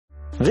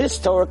This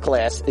Torah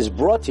class is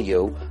brought to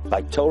you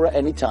by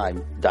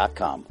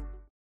TorahAnytime.com.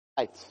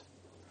 Right.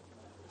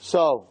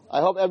 So,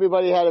 I hope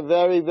everybody had a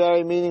very,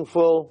 very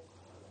meaningful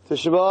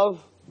Tisha B'Av.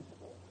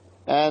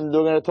 And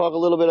we're going to talk a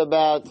little bit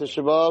about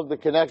Tisha B'Av, the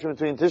connection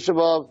between Tisha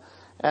B'Av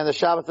and the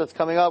Shabbat that's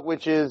coming up,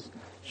 which is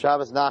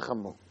Shabbos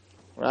Nachamu.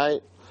 Right?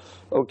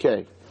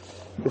 Okay.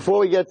 Before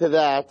we get to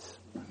that,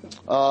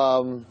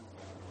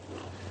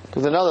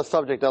 there's another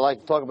subject I'd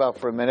like to talk about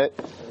for a minute.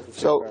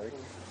 So,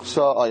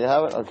 oh, you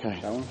have it?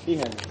 Okay.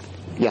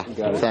 Yeah,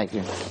 thank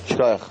you.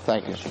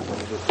 Thank you.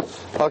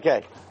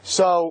 Okay,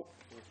 so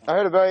I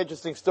heard a very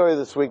interesting story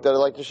this week that I'd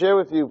like to share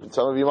with you.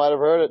 Some of you might have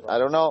heard it. I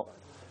don't know.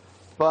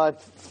 But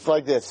it's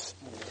like this.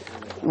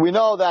 We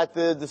know that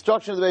the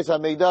destruction of the Beis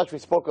HaMikdash, we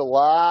spoke a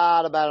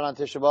lot about it on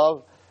Tisha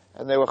B'Av,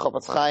 and there were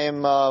Chofetz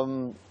Chaim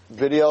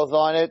videos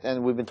on it,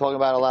 and we've been talking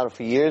about it a lot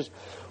for years,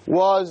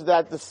 was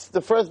that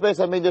the first Beis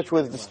HaMikdash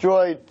was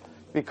destroyed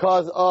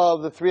because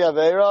of the three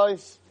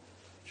Aveiros,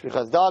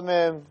 Shvichas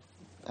Damim,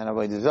 and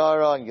Avodah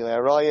Zarah, and Gilei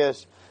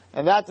Arayos,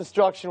 and that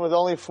destruction was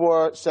only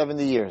for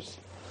 70 years.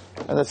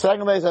 And the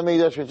second Beis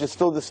HaMikdash, which is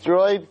still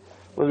destroyed,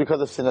 was because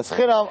of Sinas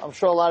Chinam. I'm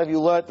sure a lot of you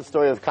learned the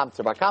story of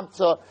Kamtza Bar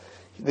Kamtza.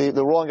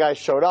 The wrong guy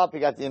showed up, he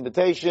got the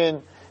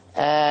invitation,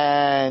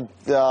 and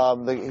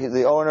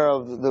the owner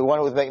of the one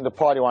who was making the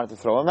party wanted to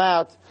throw him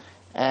out,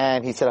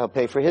 and he said, I'll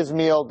pay for his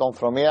meal, don't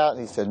throw me out.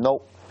 And he said,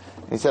 nope.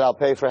 He said, I'll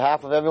pay for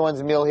half of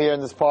everyone's meal here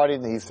in this party,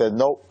 and he said,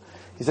 nope.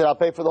 He said, I'll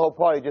pay for the whole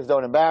party, just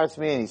don't embarrass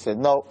me, and he said,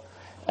 nope.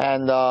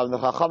 And the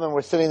Chachamim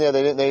were sitting there,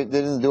 they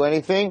didn't do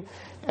anything,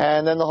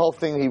 and then the whole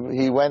thing,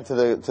 he went to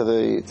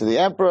the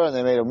emperor, and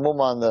they made a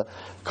mum on the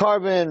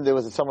carbon. There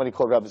was somebody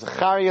called Rabbi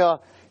Zechariah.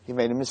 He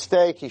made a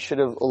mistake. He should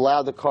have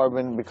allowed the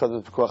carbon because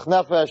of Pekuach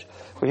Nefesh,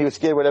 but he was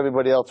scared what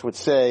everybody else would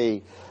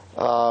say.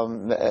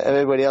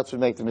 Everybody else would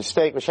make the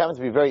mistake, which happens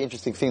to be a very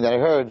interesting thing that I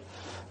heard.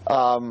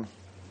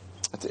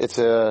 It's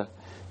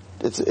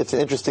an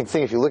interesting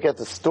thing. If you look at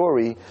the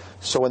story,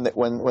 so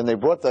when they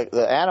brought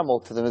the animal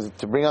to them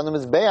to bring on the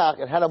Mizbeach,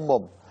 it had a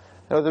mum.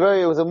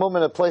 It was a mum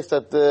in a place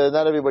that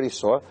not everybody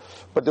saw,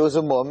 but there was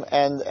a mum,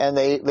 and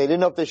they didn't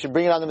know if they should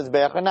bring it on the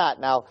Mizbeach or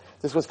not. Now,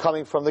 this was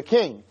coming from the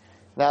king.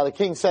 Now, the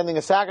king's sending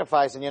a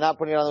sacrifice, and you're not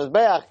putting it on the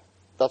Mizbeach.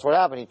 That's what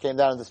happened. He came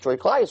down and destroyed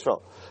Klal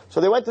Yisrael.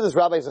 So they went to this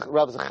Rabbi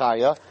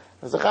Zechariah,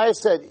 and Zechariah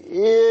said,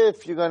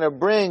 if you're going to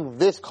bring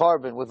this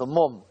carbon with a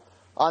mum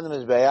on the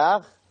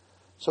Mizbeach,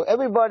 so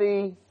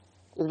everybody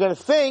is going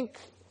to think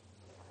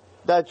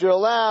that you're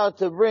allowed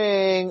to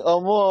bring a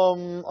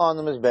mum on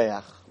the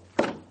Mizbeach.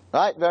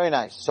 Right? Very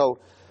nice. So,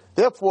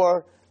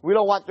 therefore, we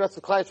don't want the rest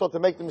of Klal Yisrael to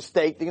make the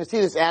mistake. They're going to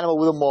see this animal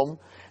with a mum,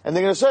 and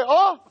they're going to say,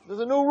 oh,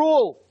 there's a new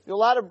rule. You're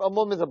allowed a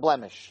mum is a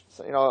blemish.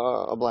 So,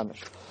 a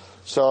blemish.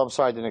 So, I'm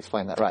sorry I didn't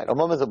explain that right. A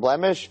mum is a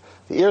blemish.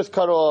 The ear's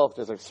cut off.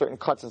 There's like certain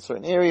cuts in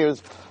certain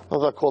areas.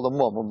 Those are called a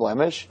mum, a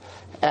blemish.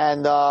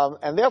 And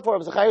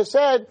therefore, Zechariah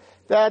said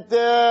that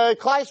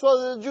Klal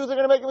Yisrael, the Jews are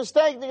going to make a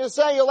mistake. They're going to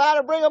say, you're allowed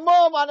to bring a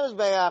mum on his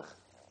Mizbeach.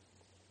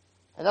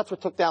 And that's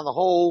what took down the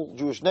whole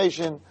Jewish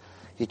nation.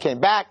 He came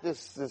back,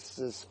 this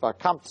Bar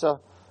Kamtza,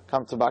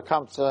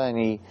 and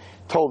he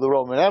told the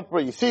Roman emperor,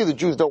 you see, the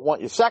Jews don't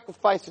want your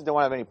sacrifices, they don't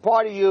want to have any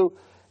part of you.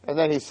 And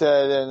then he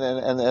said,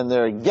 and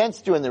they're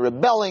against you, and they're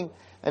rebelling.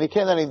 And he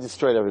came down and he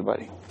destroyed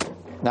everybody.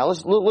 Now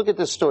let's look at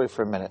this story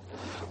for a minute.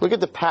 Look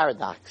at the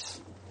paradox.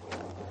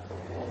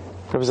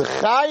 Rabbi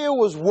Zechariah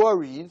was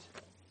worried,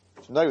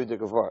 Rabbi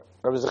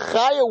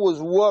Zechariah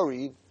was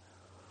worried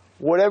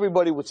what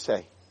everybody would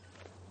say.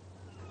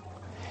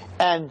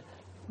 And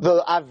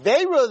the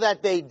Aveira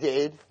that they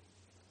did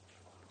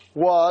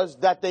was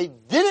that they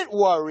didn't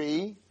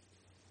worry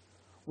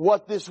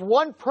what this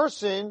one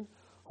person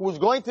who was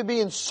going to be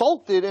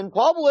insulted in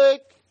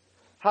public,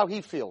 how he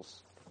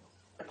feels.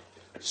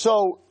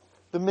 So,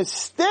 the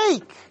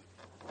mistake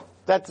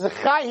that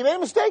Zechariah, he made a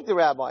mistake, the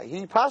rabbi.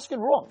 He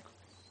paskined wrong.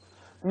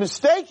 The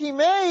mistake he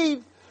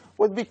made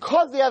was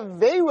because the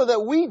Aveira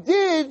that we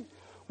did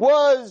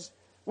was,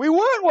 we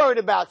weren't worried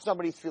about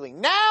somebody's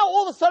feeling. Now,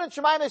 all of a sudden,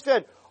 Shemaim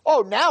said,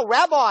 oh, now,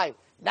 Rabbi,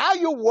 now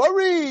you're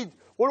worried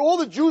what all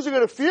the Jews are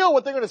going to feel,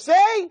 what they're going to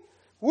say?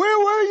 Where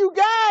were you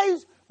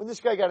guys when this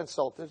guy got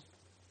insulted?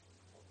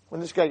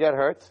 When this guy got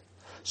hurt?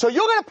 So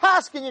you're going to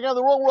paskin, you're going to have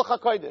the wrong Ruach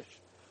HaKodesh.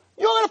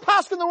 You're going to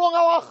paskin the wrong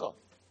halacha.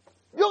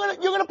 You're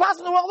going to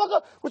paskin the wrong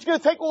halacha, which is going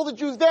to take all the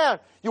Jews down.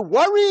 You're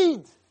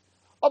worried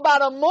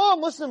about a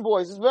mum. Listen,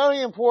 boys, it's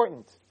very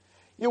important.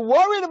 You're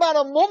worried about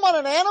a mum on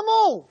an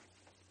animal?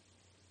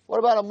 What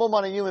about a mum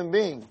on a human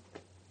being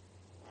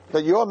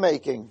that you're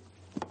making?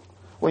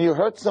 When you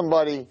hurt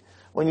somebody,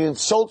 when you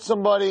insult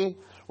somebody,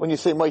 when you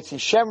say Moitzi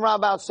Shemra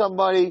about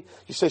somebody,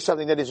 you say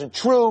something that isn't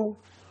true,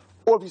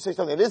 or if you say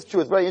something that is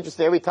true, it's very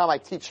interesting. Every time I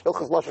teach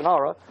Hilchos Lashon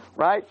Hara,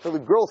 right? So the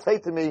girls say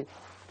to me,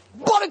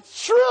 but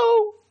it's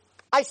true!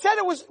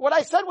 What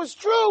I said was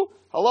true!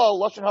 Hello,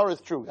 Lashon Hara is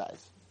true,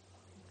 guys.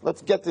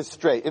 Let's get this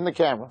straight, in the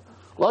camera.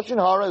 Lashon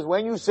Hara is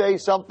when you say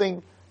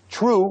something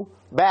true,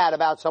 bad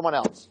about someone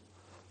else.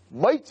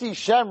 Moitzi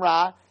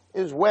Shemra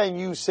is when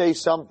you say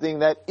something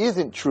that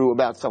isn't true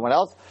about someone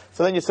else.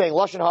 So then you're saying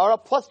Lashon Hara,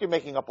 plus you're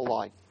making up a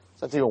lie.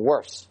 That's even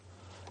worse.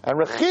 And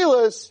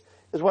rechilas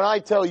is when I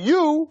tell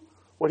you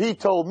what he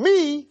told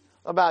me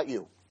about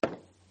you,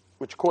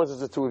 which causes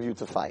the two of you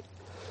to fight.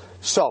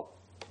 So,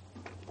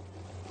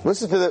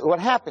 listen to what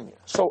happened here.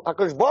 So,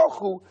 HaKadosh Baruch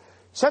Hu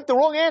sent the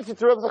wrong answer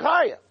to Reb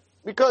Zechariah,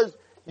 because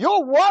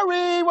you're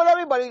worried what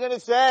everybody's going to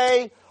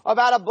say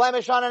about a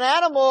blemish on an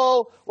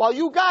animal, while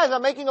you guys are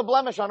making a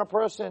blemish on a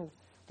person.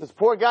 This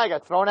poor guy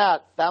got thrown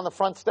out down the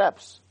front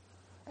steps,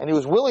 and he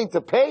was willing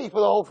to pay for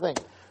the whole thing.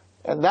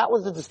 And that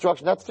was the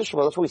destruction. That's Tisha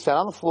B'Av. That's why we sat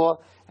on the floor,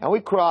 and we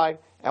cried,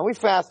 and we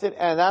fasted,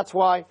 and that's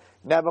why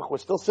Nebuch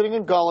was still sitting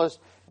in Gullus,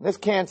 and there's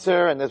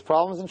cancer, and there's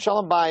problems in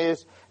Shalom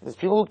Bayis, and there's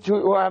people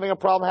who are having a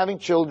problem having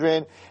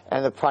children,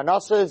 and the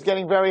Parnasa is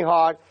getting very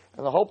hard,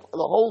 and the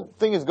whole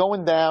thing is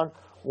going down.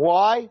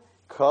 Why?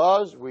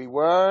 Because we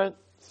weren't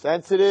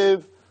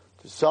sensitive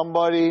to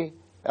somebody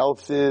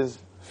else's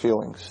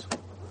feelings.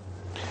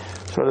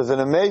 So there's an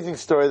amazing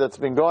story that's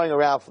been going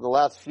around for the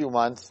last few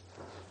months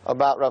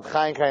about Rav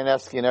Chaim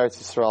Kanievsky in Eretz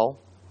Yisrael,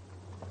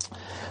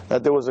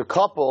 that there was a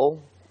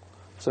couple.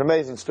 It's an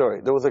amazing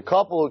story. There was a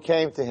couple who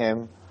came to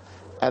him,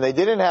 and they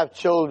didn't have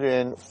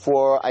children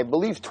for, I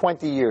believe,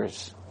 20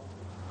 years.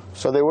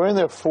 So they were in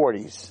their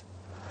 40s.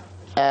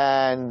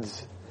 And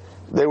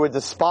they were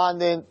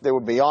despondent, they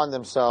were beyond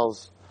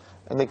themselves.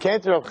 And they came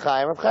to Rav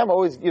Chaim. Rav Chaim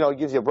always,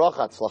 gives you a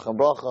bracha, tzlach and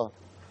bracha.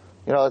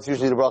 That's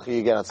usually the bracha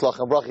you get. Tzlach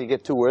and bracha, you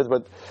get 2 words.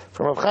 But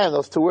from Rav Chaim,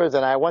 those 2 words,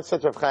 and I once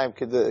said to Rav Chaim,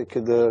 could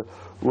the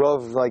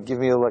Rav, give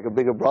me a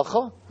bigger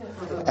bracha?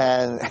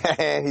 And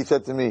he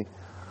said to me,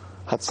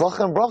 Hatzlach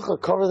and bracha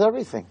covers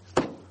everything.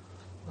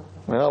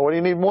 What do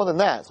you need more than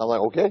that? So I'm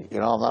like, okay,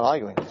 I'm not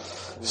arguing.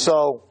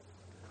 So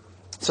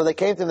they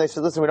came to him, they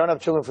said, listen, we don't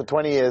have children for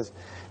 20 years,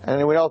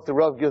 and we know if the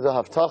Rav gives a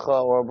haftacha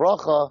or a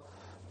bracha,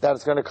 that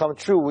it's going to come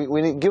true.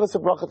 We need, give us a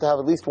bracha to have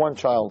at least 1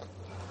 child.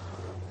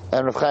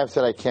 And Rav Chaim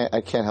said, I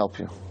can't help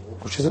you.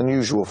 Which is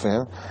unusual for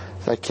him.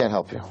 He said, I can't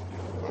help you.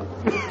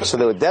 So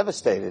they were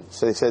devastated.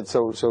 So they said,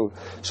 so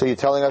you're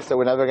telling us that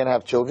we're never going to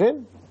have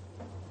children?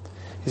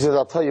 He says,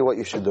 I'll tell you what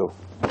you should do.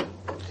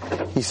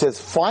 He says,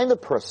 find a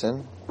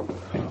person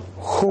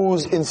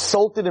who's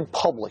insulted in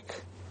public,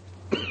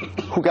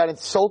 who got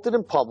insulted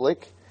in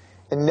public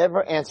and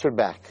never answered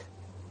back.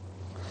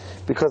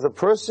 Because a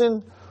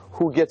person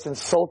who gets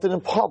insulted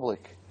in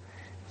public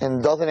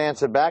and doesn't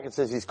answer back, it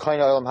says he's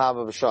kind of olam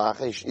haba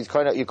b'shach. He's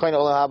kind of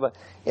olam haba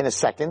in a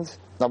second.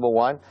 Number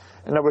 1,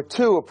 and number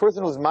 2, a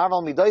person who's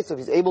marval midos, if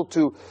he's able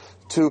to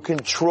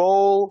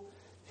control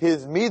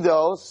his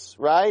midos,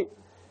 right?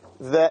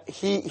 That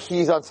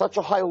he's on such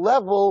a high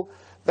level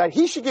that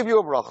he should give you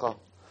a bracha.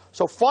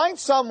 So find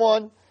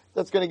someone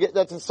that's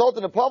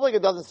insulted in public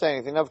and doesn't say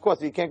anything. Now, of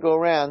course, you can't go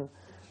around,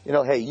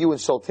 hey, you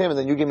insult him and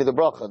then you give me the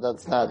bracha.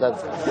 That's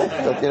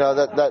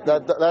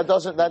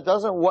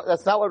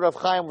not what Rav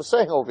Chaim was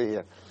saying over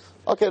here.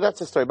 Okay, that's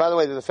the story. By the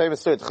way, there's a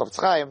famous story. The Chofetz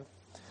Chaim,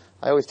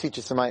 I always teach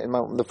this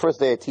the first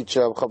day I teach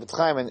Chofetz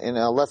Chaim in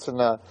a lesson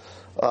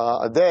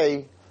a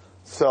day.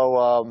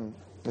 So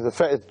there's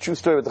a true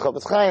story with the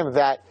Chofetz Chaim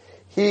that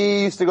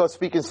he used to go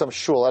speak in some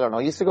shul. I don't know.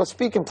 He used to go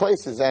speak in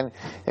places, and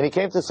he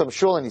came to some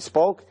shul and he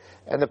spoke,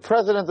 and the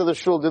president of the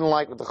shul didn't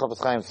like what the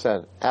Chofetz Chaim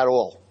said at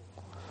all.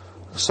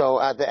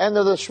 So at the end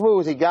of the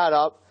shmooze, he got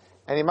up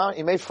and he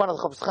made fun of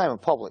the Chofetz Chaim in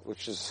public,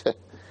 which is you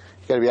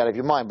got to be out of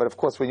your mind. But of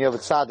course, when you have a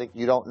tzaddik,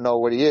 you don't know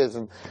what he is.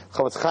 And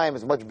Chofetz Chaim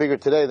is much bigger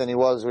today than he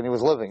was when he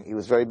was living. He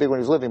was very big when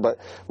he was living, but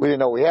we didn't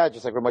know what he had.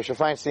 Just like Rav Moshe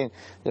Feinstein,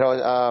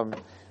 Rav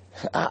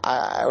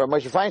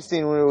Moshe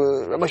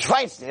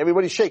Feinstein,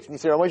 everybody shakes when you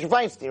say Rav Moshe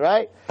Feinstein,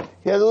 right?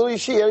 He had a little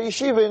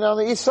yeshiva on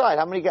the east side.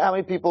 How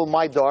many people in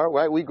my door,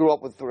 right? We grew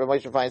up with Rav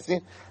Moshe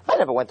Feinstein. I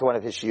never went to one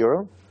of his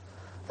shiurim.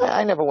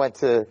 I never went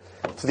to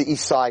the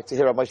east side to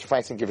hear Rav Moshe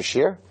Feinstein give a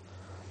shiur.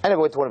 I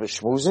never went to one of his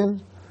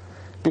shmuzin.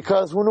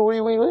 Because who knew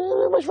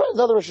Moshe Feinstein's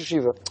another Rosh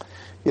Yeshiva.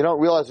 You don't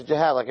realize what you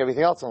have, like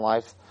everything else in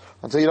life,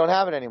 until you don't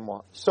have it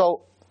anymore.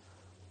 So,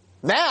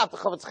 now, if the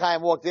Chofetz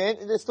Chaim walked in,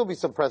 there'll still be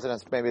some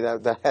presidents maybe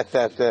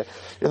that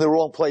in the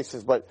wrong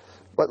places, but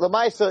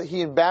Lamaisa,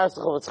 he embarrassed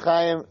the Chofetz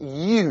Chaim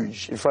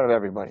huge in front of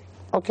everybody.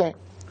 Okay.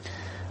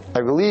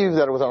 I believe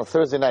that it was on a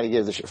Thursday night he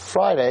gave the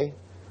Friday,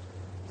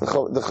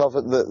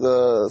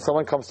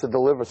 someone comes to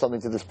deliver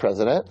something to this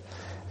president,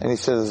 and he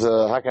says,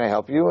 how can I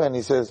help you? And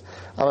he says,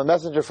 I'm a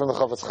messenger from the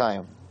Chofetz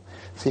Chaim.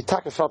 So he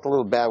felt a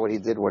little bad what he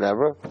did,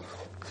 whatever.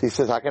 So he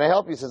says, how can I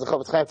help you? He says, the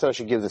Chofetz Chaim said I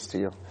should give this to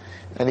you.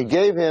 And he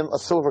gave him a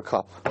silver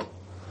cup.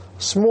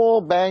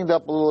 Small, banged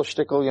up, a little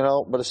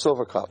shtickle, but a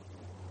silver cup.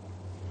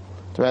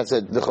 The man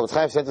said, the Chofetz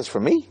Chaim sent this for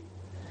me?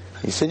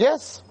 He said,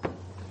 yes.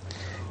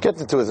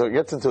 Gets into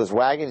his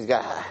wagon, he's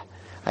got,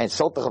 I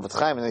insult the Chofetz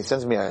Chaim, and then he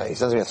sends me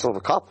a silver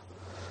cup.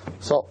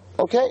 So,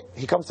 okay,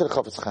 he comes to the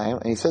Chofetz Chaim,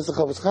 and he says to the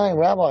Chofetz Chaim,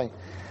 Rabbi,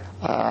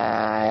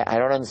 I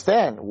don't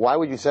understand. Why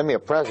would you send me a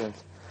present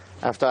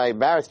after I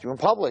embarrassed you in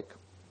public?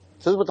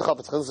 This is what the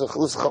Chofetz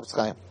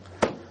Chaim.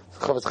 The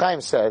Chofetz Chaim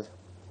said,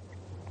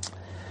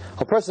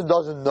 a person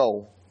doesn't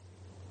know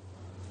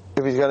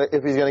if he's gonna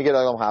get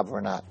Olam Haba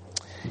or not.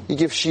 You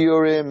give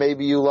shiurim,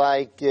 maybe you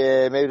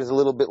maybe there's a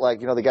little bit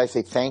the guys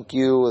say thank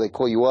you, or they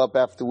call you up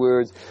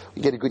afterwards,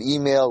 you get a good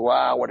email,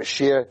 wow, what a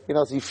share,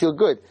 so you feel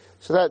good.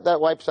 So that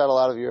wipes out a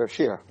lot of your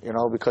share,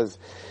 because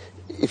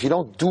if you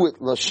don't do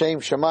it l'shem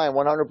shamayim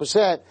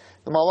 100%,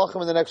 the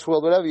malachim in the next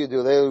world, whatever you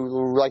do, they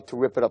like to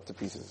rip it up to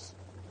pieces.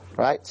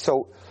 Right?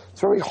 So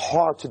it's very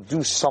hard to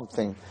do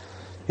something,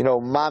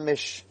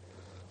 mamish,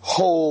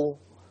 whole,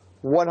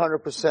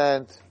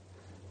 100%,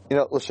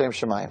 l'shem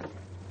shamayim.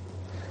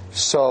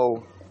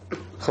 So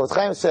Chofetz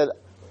Chaim said,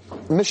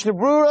 Mishnah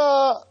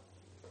Brura,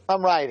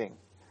 I'm writing.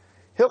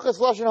 Hilchas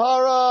Lashon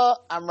Hara,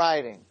 I'm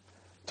writing.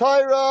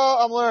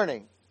 Torah, I'm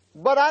learning.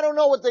 But I don't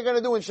know what they're going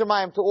to do in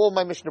Shemayim to all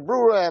my Mishnah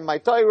Brura and my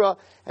Torah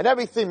and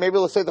everything. Maybe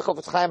let's say the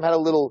Chofetz Chaim had a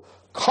little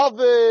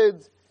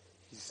covet.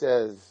 He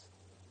says,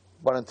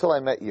 but until I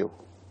met you.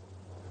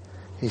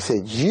 He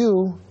said,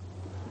 you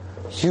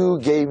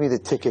gave me the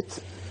ticket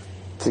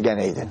to Gan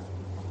Eden.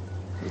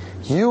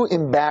 You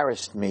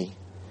embarrassed me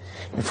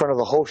in front of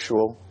the whole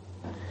shul,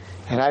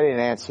 and I didn't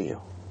answer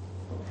you.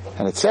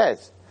 And it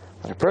says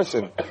that a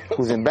person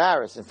who's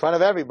embarrassed in front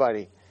of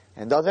everybody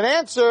and doesn't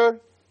answer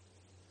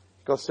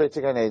goes straight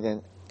to Gan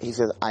Eden. He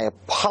says, I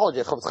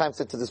apologize. Chofetz Chaim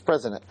said to this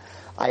president,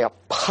 I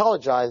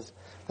apologize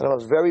that I'm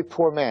a very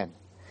poor man,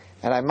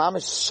 and I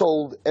mamish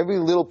sold every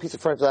little piece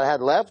of furniture that I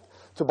had left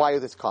to buy you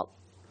this cup.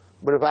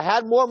 But if I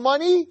had more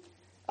money,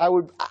 I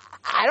don't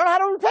know how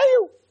to repay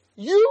you.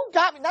 You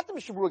got me, not the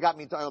Mishnah Brura got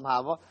me into Olam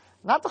Haba,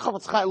 not the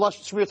Chofetz Chaim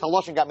Shmiras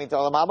HaLashon got me into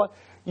Olam Haba.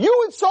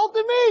 You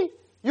insulted me.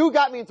 You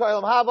got me into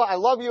Olam Haba. I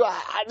love you.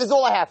 This is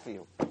all I have for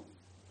you. You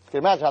can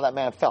imagine how that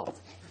man felt.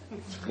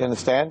 You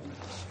understand?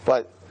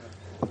 But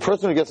a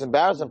person who gets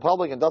embarrassed in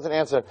public and doesn't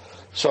answer,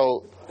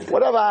 so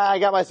whatever, I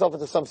got myself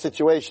into some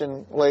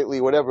situation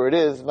lately, whatever it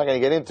is, I'm not going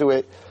to get into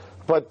it,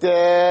 but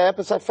I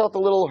felt a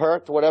little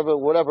hurt, whatever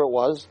it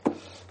was.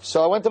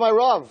 So I went to my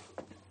Rav,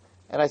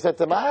 and I said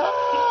to him,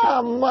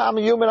 I'm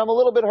a human, I'm a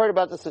little bit hurt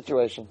about the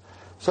situation.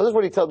 So this is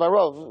what he tells my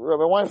Rav,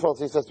 Rabbi Weinfeld.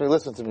 He says to me,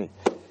 listen to me.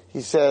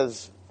 He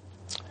says,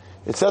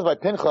 it says by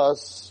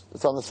Pinchas,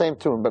 it's on the same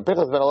tune, but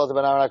Pinchas ben Elazar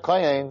ben Aaron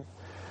HaKohen,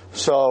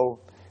 so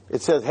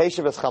it says,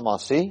 Heishav es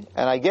Chamasi,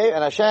 and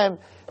Hashem,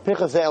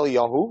 Pinchas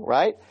Eliyahu,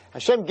 right?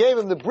 Hashem gave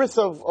him the bris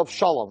of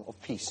shalom,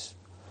 of peace,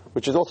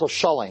 which is also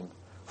shalom,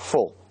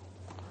 full.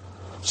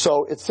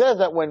 So it says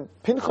that when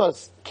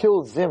Pinchas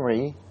killed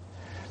Zimri,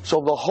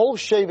 so the whole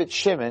Shevet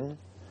Shimon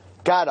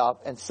got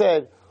up and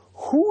said,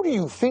 who do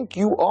you think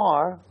you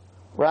are,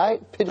 right?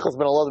 Pinchas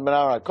ben Elazar ben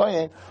Aaron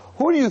HaKohen,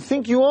 who do you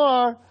think you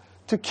are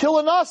to kill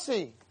a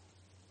Nasi?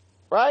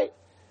 Right?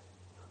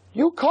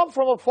 You come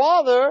from a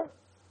father,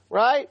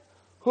 right,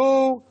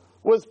 who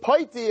was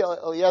Paiti.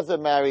 Eliezer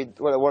married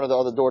one of the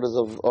other daughters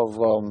of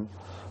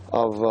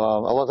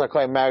Elazar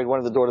HaKohen married one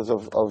of the daughters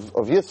of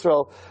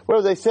Yisro,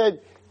 where they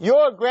said,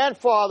 your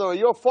grandfather or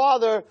your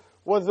father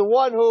was the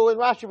one who, and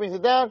Rashi brings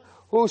it down,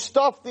 who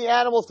stuffed the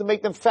animals to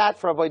make them fat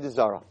for Avodah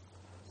Zarah.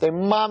 They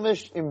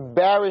mamish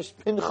embarrassed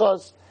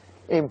Pinchas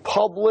in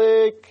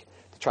public.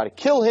 They tried to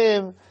kill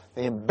him.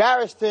 They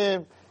embarrassed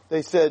him.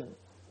 They said,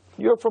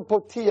 you're from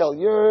Potiel.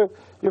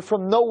 You're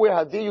from nowhere.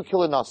 How dare you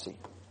kill a Nasi?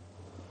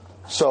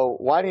 So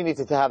why do you need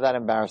to have that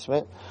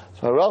embarrassment?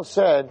 So Rav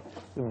said,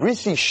 the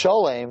Brisi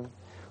Sholem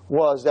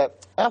was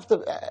that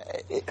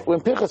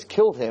when Pinchas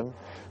killed him,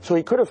 so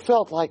he could have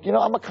felt like,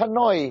 I'm a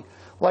kanoi,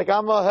 like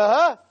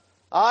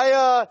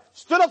I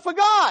stood up for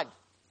God.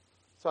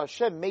 So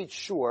Hashem made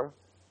sure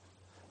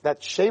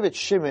that Shevet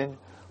Shimon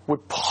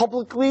would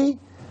publicly,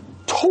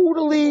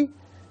 totally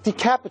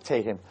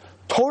decapitate him,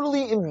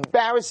 totally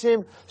embarrass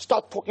him,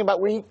 start talking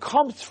about where he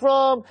comes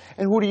from,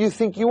 and who do you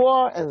think you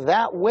are, and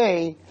that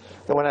way,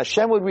 that when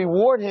Hashem would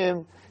reward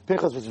him,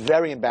 Pinchas was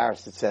very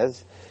embarrassed, it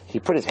says. He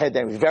put his head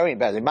down, he was very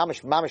embarrassed.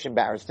 Mamish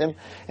embarrassed him,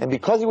 and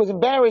because he was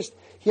embarrassed,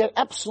 he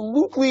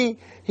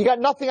got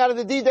nothing out of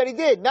the deed that he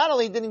did. Not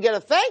only didn't get a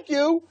thank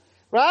you,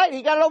 right,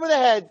 he got it over the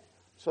head,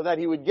 so that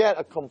he would get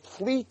a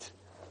complete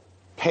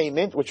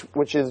payment,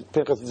 which is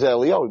Pinchas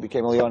Eliyahu, he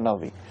became Eliyahu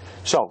Navi.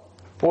 So,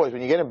 boys,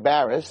 when you get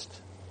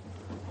embarrassed,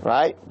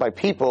 right, by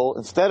people,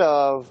 instead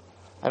of,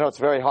 I know it's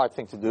a very hard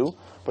thing to do,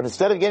 but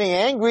instead of getting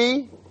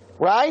angry,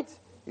 right,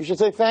 you should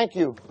say thank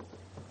you.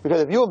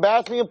 Because if you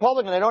embarrass me in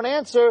public and I don't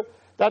answer,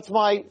 that's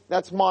my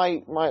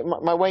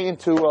way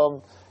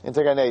into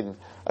Gan Eden.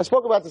 I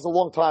spoke about this a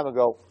long time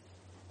ago.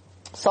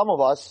 Some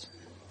of us,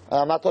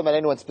 I'm not talking about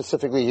anyone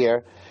specifically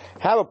here,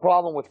 have a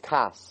problem with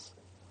kas.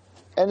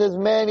 And there's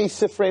many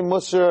Sifrei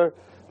Musar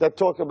that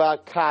talk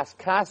about kas.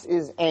 Kas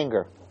is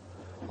anger.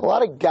 A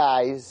lot of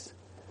guys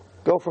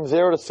go from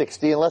 0 to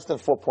 60 in less than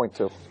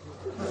 4.2.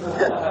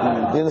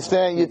 You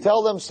understand? You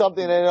tell them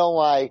something they don't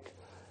like,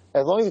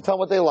 as long as you tell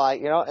them what they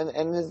like,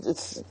 and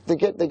they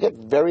get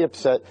very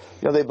upset.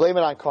 They blame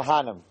it on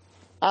Kohanim.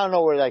 I don't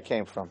know where that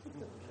came from.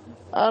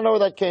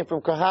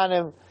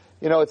 Kohanim,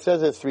 it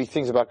says there's 3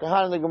 things about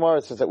Kohanim in the Gemara.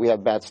 It says that we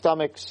have bad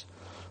stomachs.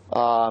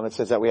 It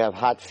says that we have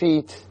hot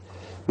feet,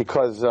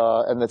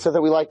 and it says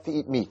that we like to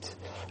eat meat.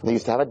 And they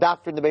used to have a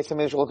doctor in the base of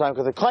Midrash all the time,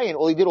 because the Kohen,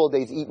 all he did all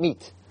day is eat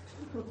meat.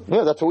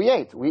 Yeah, that's what we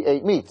ate. We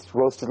ate meat.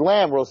 Roasted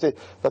lamb,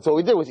 that's what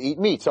we did, was eat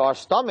meat. So our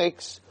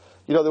stomachs,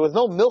 there was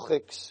no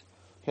milchiks,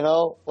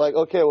 like,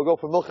 okay, we'll go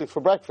for milchiks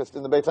for breakfast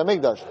in the Beit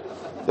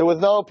HaMikdash. There was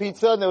no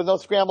pizza, and there was no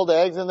scrambled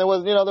eggs, and there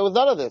was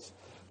none of this.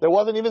 There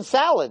wasn't even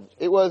salad.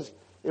 It was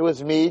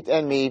meat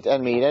and meat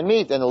and meat and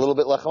meat, and a little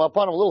bit lechem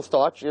upon a little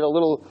starch, it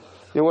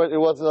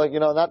wasn't like,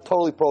 not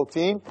totally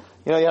protein.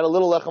 You had a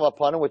little lechem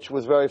upon which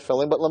was very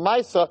filling. But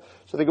lemaisa,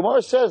 so the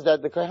Gemara says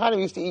that the Kohanim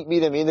used to eat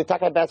meat and meat, and they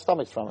had bad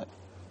stomachs from it.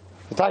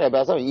 They had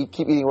bad stomachs. You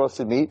keep eating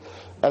roasted meat,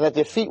 and that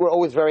their feet were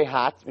always very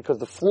hot because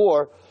the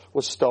floor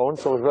was stone,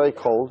 so it was very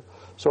cold.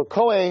 So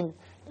Kohen,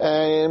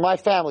 in my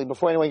family,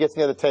 before anyone gets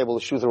near the table,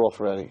 the shoes are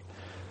off already.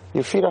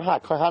 Your feet are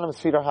hot. Kohanim's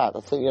feet are hot.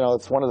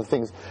 It's one of the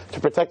things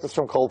to protect us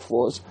from cold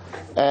floors.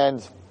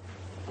 And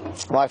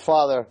my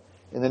father,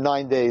 in the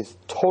 9 days,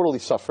 totally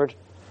suffered.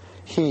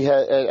 He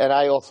had, and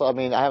I also, I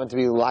happen to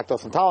be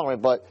lactose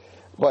intolerant, but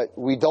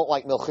we don't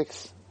like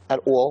milchiks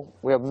at all.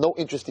 We have no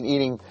interest in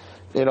eating,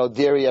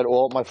 dairy at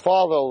all. My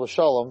father,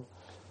 L'Shalom,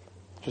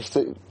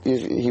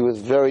 he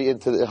was very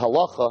into the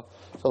halacha.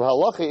 So the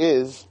halacha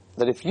is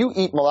that if you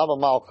eat malava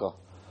malka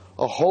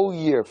a whole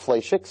year,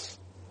 fleishiks,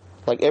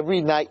 like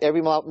every night,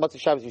 every Matzah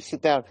Shabbos, you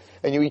sit down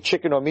and you eat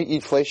chicken or meat,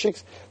 eat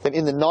fleishiks, then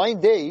in the 9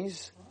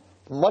 days,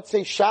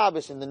 Matzah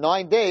Shabbos, in the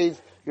 9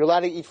 days, you're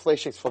allowed to eat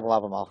fleishiks from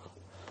malava malka.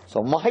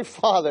 So my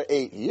father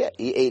he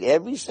ate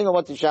every single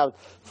Matzah Shabbos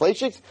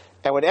fleishiks,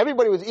 and when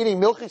everybody was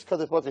eating milchiks because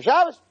it's Matzah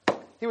Shabbos,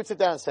 he would sit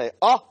down and say,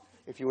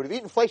 if you would have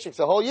eaten fleishiks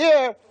the whole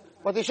year,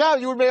 Matzah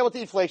Shabbos, you would be able to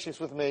eat fleishiks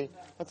with me.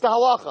 That's the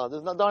halacha.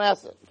 Don't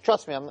ask it.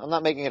 Trust me, I'm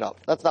not making it up.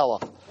 That's the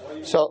halacha.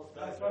 So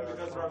that's why,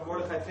 because Rabbi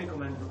Mordechai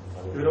Finkelman,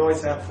 we would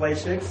always have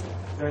fleishiks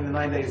during the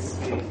 9 days.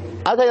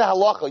 I'll tell you the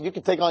halacha. You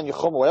can take on your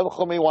chumrah, whatever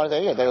chumrah you want to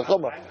take. You can take a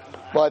chumrah.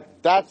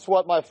 But that's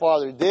what my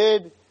father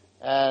did.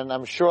 And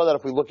I'm sure that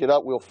if we look it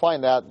up, we'll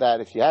find out that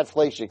if you had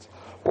fleishiks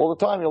all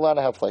the time, you're allowed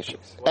to have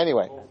fleishiks.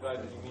 Anyway.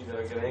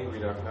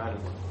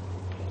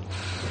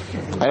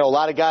 I know a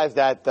lot of guys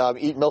that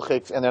eat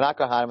milchiks and they're not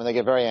kohanim and they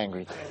get very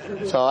angry.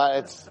 So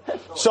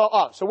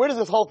where does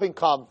this whole thing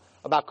come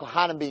about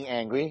kohanim being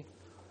angry?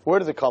 Where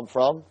does it come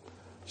from?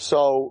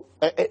 So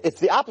it's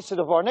the opposite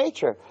of our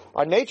nature.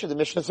 Our nature, the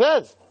Mishnah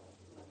says,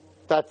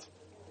 that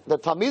the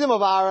Talmidim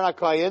of Aaron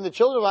HaKohen, the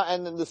children of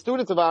and the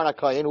students of Aaron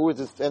HaKohen, who is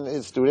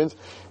his students,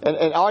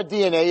 and our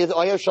DNA is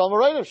Oyev Shalom,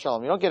 Orev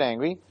Shalom. You don't get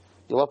angry.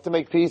 You love to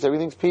make peace.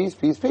 Everything's peace,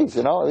 peace, peace.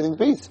 Everything's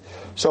peace.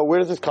 So where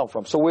does this come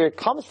from? So where it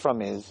comes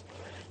from is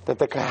that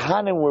the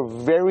Kohanim were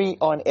very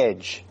on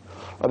edge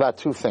about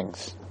two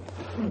things.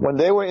 When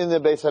they were in the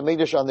Beis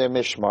HaMikdash on their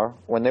Mishmar,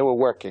 when they were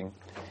working,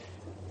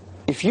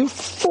 if you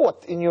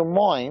thought in your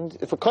mind,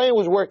 if a Kohen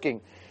was working,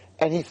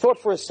 and he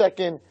thought for a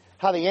second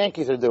how the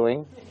Yankees are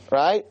doing,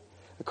 right?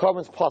 The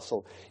carbon's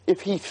puzzle.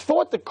 If he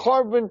thought the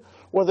carbon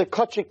was a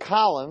kachik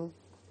column,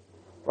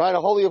 right, a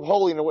holy of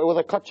holy, and it was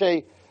a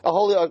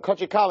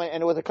kachik column,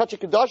 and it was a kachik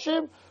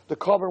kedoshim, the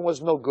carbon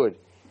was no good.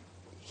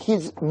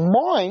 His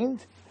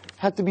mind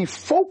had to be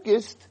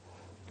focused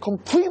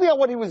completely on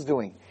what he was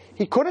doing.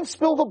 He couldn't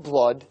spill the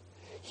blood.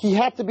 He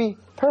had to be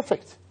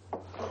perfect.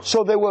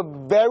 So they were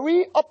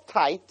very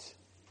uptight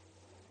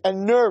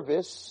and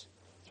nervous,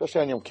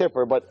 especially on Yom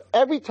Kippur, but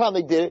every time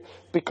they did it,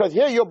 because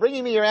here you're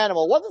bringing me your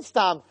animal. It wasn't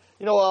stam,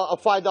 a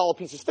 $5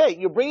 piece of steak.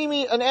 You're bringing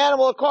me an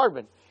animal, a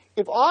carbon.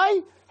 If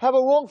I have a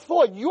wrong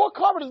thought, your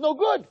carbon is no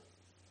good.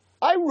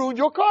 I ruined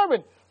your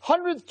carbon.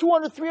 $100,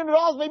 $200,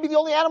 $300, maybe the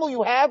only animal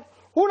you have.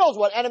 Who knows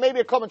what? And it may be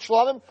a carbon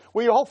shlavim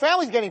where your whole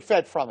family's getting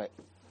fed from it.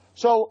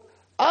 So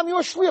I'm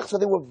your shliach. So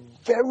they were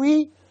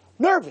very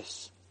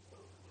nervous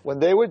when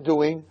they were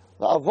doing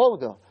the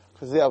avoda,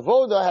 because the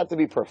avoda had to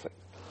be perfect.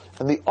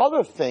 And the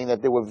other thing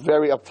that they were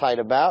very uptight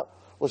about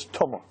was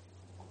tumah.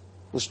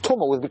 Was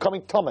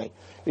becoming tumah.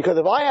 Because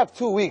if I have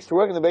 2 weeks to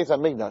work in the Beis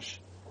HaMikdash,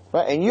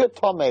 right, and you're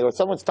tumah, or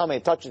someone's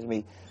tumah touches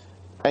me,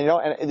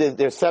 and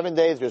there's 7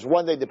 days, there's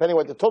 1 day, depending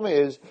on what the tumah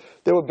is,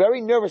 they were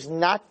very nervous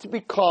not to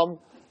become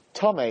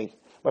tumah.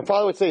 My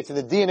father would say it's in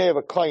the DNA of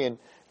a kohen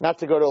not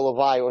to go to a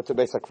Levi or to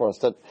Beis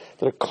HaKvaros. That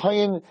a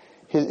kohen,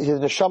 his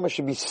neshama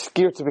should be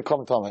scared to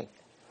become tumah.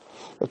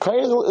 The kohen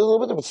is a little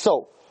bit different.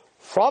 So,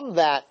 from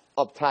that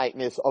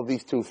uptightness of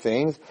these two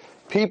things,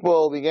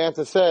 people began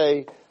to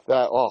say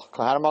that,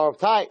 Kohanim are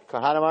uptight,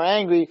 Kohanim are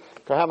angry,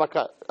 Aaron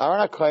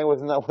HaKohen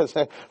was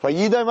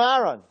Vayidam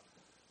Aaron.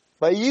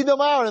 Vayidam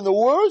Aaron, in the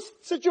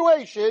worst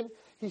situation,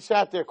 he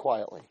sat there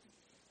quietly.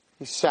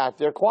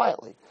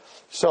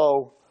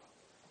 So,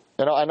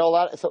 I know a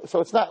lot,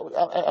 so it's not,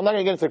 I'm not going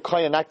to get into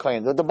kohen, not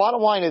kohen. The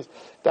bottom line is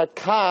that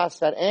kas,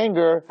 that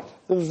anger,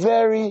 is a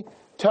very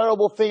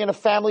terrible thing in a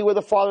family where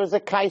the father is a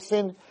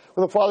kaisen,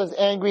 where the father's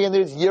angry and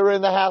there's yira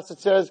in the house that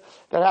says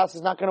that house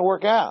is not going to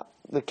work out.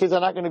 The kids are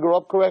not going to grow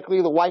up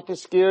correctly, the wife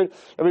is scared,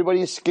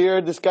 everybody is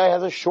scared, this guy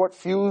has a short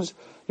fuse,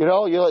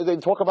 they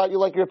talk about you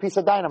like you're a piece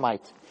of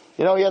dynamite.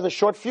 He has a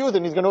short fuse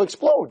and he's going to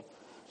explode.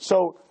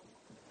 So,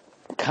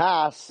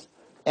 kas,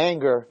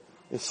 anger,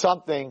 is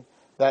something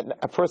that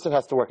a person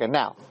has to work on.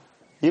 Now,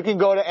 you can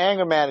go to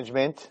anger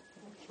management,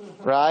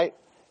 right?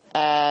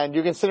 and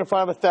you can sit in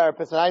front of a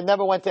therapist, and I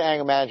never went to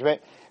anger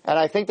management, and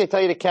I think they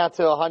tell you to count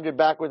to 100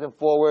 backwards and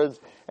forwards,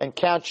 and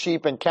count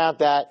sheep and count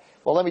that.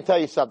 Well, let me tell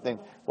you something.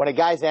 When a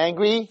guy's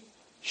angry,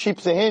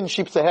 sheep's a hin,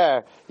 sheep's a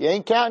hare. You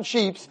ain't counting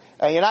sheeps,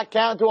 and you're not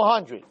counting to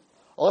 100.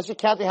 Unless you're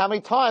counting how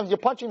many times you're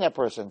punching that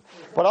person.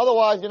 But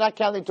otherwise, you're not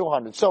counting to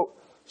 100. So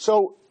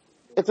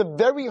it's a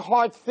very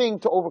hard thing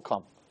to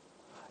overcome.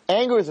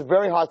 Anger is a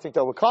very hard thing to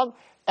overcome,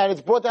 and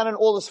it's brought down in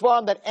all the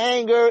Svarim that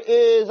anger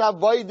is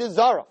avodah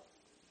zara.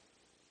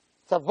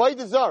 It's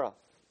avodah zara.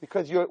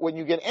 Because when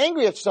you get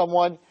angry at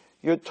someone,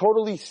 you're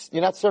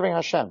not serving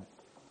Hashem.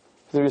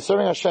 If you're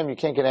serving Hashem, you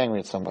can't get angry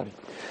at somebody.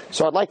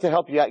 So I'd like to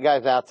help you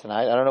guys out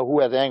tonight. I don't know who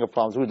has anger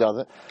problems, who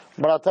doesn't.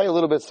 But I'll tell you a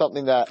little bit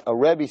something that a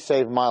Rebbe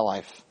saved my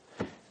life.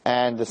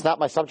 And it's not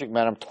my subject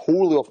matter. I'm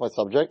totally off my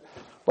subject.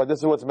 But this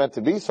is what's meant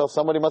to be. So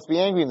somebody must be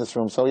angry in this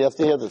room. So he has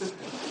to hear this.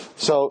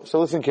 So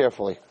listen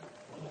carefully.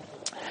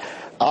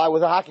 I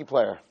was a hockey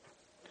player.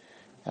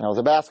 And I was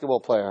a basketball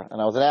player.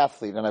 And I was an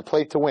athlete. And I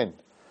played to win.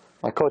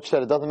 My coach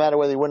said it doesn't matter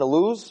whether you win or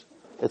lose.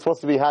 It's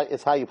supposed to be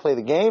it's how you play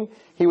the game.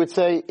 He would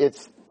say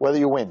it's whether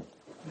you win.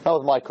 That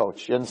was my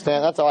coach. You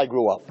understand? That's how I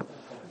grew up.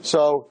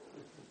 So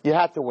you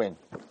had to win.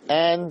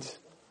 And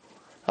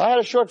I had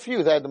a short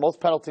fuse. I had the most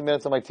penalty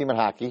minutes on my team in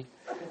hockey.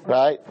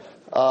 Right?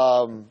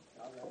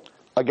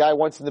 A guy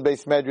once in the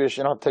base medrash,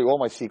 and I'll tell you all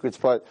my secrets,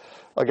 but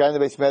a guy in the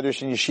base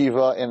medrash in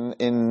yeshiva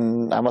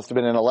in I must have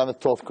been in 11th,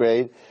 12th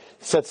grade,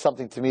 said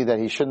something to me that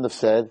he shouldn't have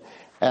said,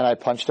 and I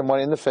punched him one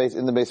in the face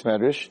in the base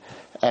medrash,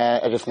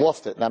 and I just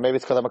lost it. Now maybe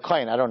it's because I'm a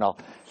kohen, I don't know.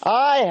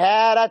 I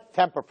had a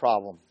temper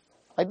problem.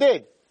 I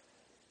did.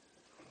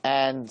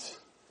 And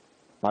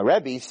my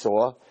Rebbe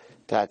saw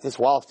that this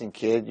Wallerstein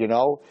kid, you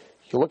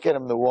look at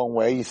him the wrong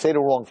way, you say the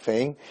wrong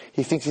thing,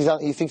 he thinks he's on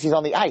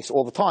the ice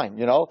all the time,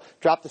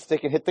 drop the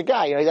stick and hit the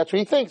guy, that's what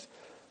he thinks.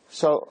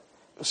 So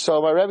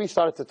my Rebbe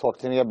started to talk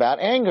to me about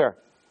anger.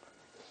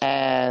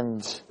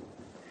 And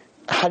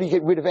how do you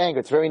get rid of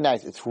anger? It's very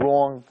nice. It's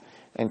wrong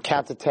and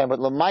count to 10, but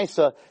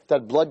Lamaisa,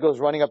 that blood goes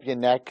running up your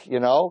neck,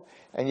 and how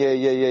do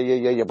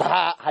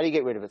you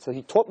get rid of it? So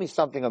he taught me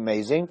something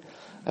amazing,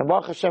 and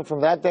Baruch Hashem,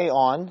 from that day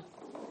on,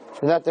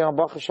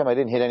 Baruch Hashem, I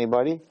didn't hit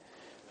anybody,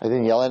 I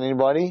didn't yell at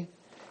anybody,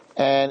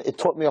 and it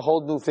taught me a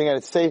whole new thing, and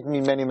it saved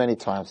me many, many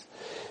times.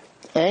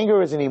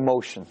 Anger is an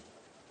emotion.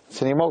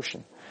 It's an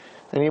emotion.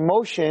 An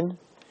emotion,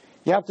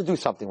 you have to do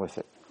something with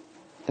it.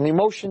 An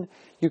emotion,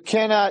 you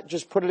cannot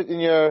just put it in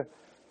your,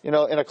 in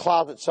a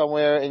closet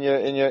somewhere,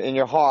 in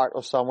your heart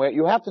or somewhere.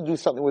 You have to do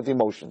something with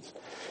emotions.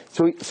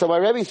 So my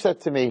Rebbe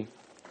said to me,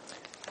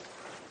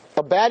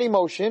 a bad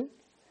emotion,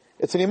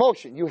 it's an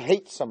emotion. You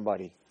hate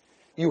somebody.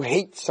 You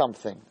hate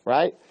something,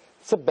 right?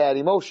 It's a bad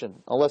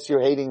emotion, unless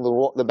you're hating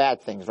the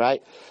bad things,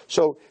 right?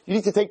 So you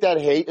need to take that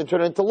hate and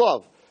turn it into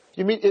love.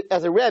 You mean,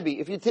 as a Rebbe,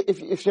 if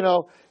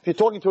you're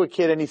talking to a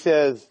kid and he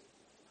says,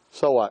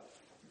 so what?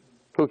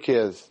 Who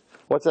cares?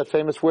 What's that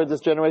famous word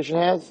this generation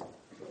has?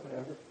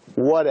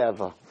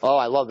 Whatever. Oh,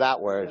 I love that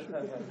word.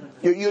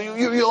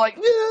 You're like,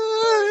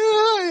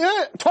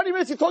 yeah. 20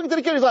 minutes you're talking to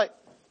the kid, he's like,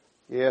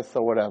 yeah,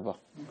 so whatever.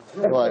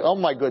 You're like, oh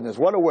my goodness,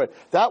 what a word.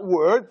 That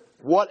word,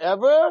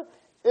 whatever,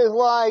 is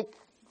like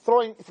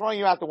throwing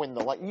you out the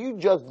window. Like, you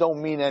just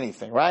don't mean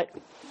anything, right?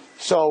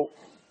 So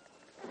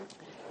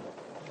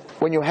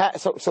when you have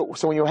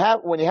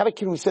a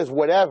kid who says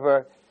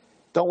whatever,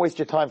 don't waste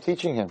your time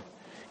teaching him,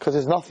 because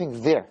there's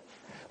nothing there.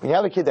 When you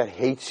have a kid that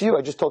hates you,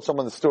 I just told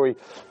someone the story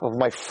of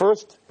my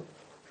first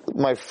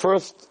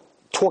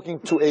talking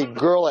to a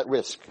girl at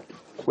risk,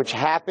 which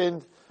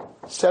happened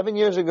 7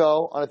 years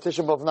ago on a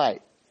Tisha B'Av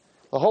night.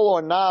 The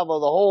whole Ornava,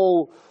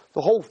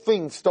 the whole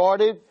thing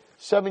started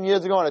 7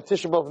 years ago on a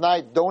Tisha B'Av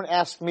night. Don't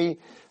ask me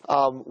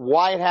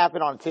why it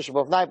happened on a Tisha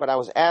B'Av night, but I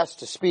was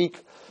asked to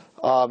speak,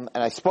 and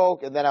I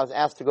spoke, and then I was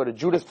asked to go to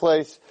Judah's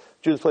Place.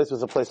 Judah's Place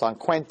was a place on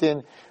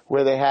Quentin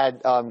where they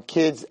had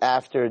kids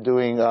after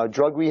doing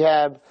drug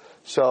rehab.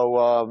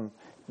 So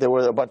there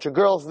were a bunch of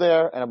girls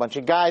there and a bunch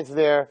of guys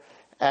there,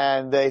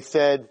 and they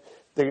said,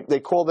 they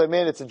called them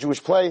in, it's a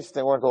Jewish place,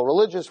 they weren't all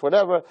religious,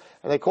 whatever,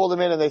 and they called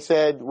them in and they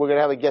said, we're going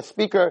to have a guest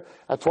speaker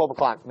at 12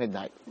 o'clock,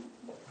 midnight,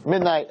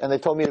 and they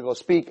told me to go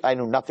speak. I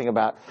knew nothing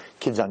about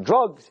kids on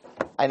drugs.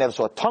 I never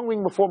saw a tongue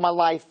ring before in my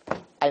life.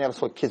 I never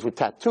saw kids with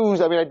tattoos.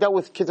 I mean, I dealt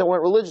with kids that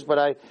weren't religious, but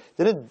I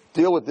didn't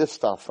deal with this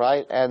stuff,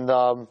 right? And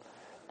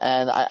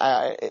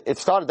it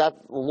started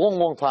that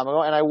long time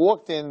ago, and I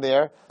walked in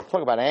there,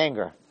 talk about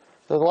anger.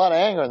 There's a lot of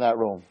anger in that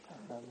room.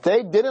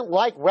 They didn't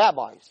like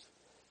rabbis,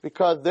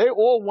 because they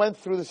all went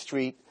through the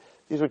street.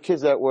 These were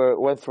kids that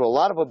went through a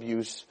lot of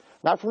abuse,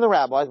 not from the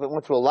rabbis, but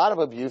went through a lot of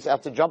abuse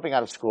after jumping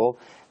out of school.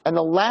 And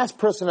the last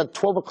person at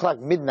 12 o'clock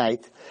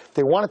midnight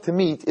they wanted to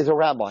meet is a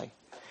rabbi.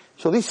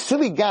 So these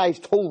silly guys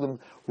told him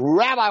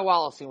Rabbi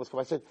Wallerstein was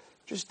coming. I said,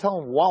 just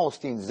tell him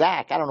Wallerstein,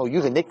 Zach, I don't know,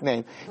 use a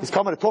nickname. He's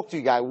coming to talk to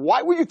you guys.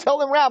 Why would you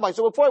tell him Rabbi?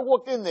 So before I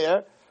walked in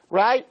there,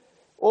 right,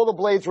 all the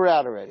blades were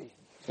out already.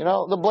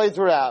 The blades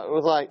were out. It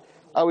was like,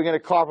 are we going to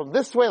carve them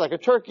this way, like a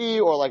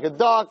turkey, or like a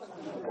duck,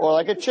 or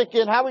like a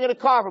chicken? How are we going to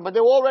carve them? But they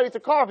were all ready to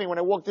carve me when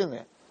I walked in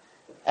there.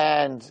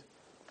 And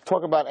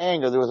talk about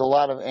anger, there was a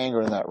lot of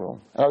anger in that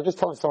room. And I was just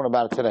talking to someone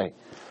about it today.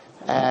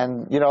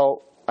 And,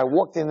 I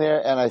walked in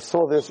there and I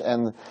saw this,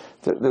 and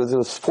there was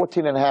this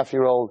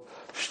 14-and-a-half-year-old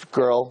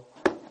girl,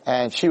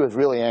 and she was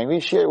really angry.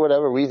 She had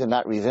whatever reason,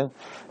 not reason.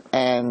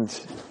 And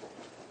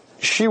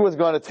she was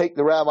going to take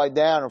the rabbi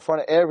down in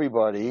front of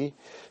everybody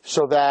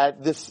so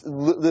that this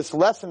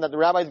lesson that the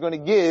rabbi is going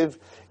to give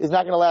is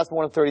not going to last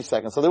more than 30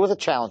 seconds. So there was a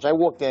challenge. I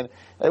walked in.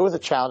 There was a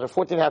challenge. A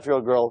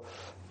 14-and-a-half-year-old girl,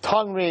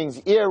 tongue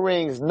rings, ear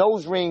rings,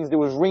 nose rings. There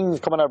was rings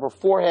coming out of her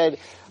forehead.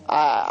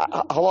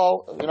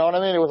 Hello? You know what I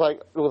mean? It was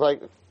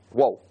like,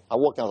 whoa. I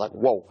walked in. I was like,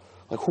 whoa.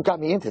 Like, who got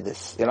me into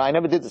this? I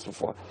never did this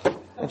before.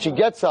 And she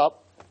gets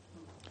up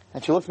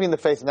and she looks me in the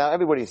face. And now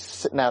everybody's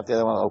sitting out there.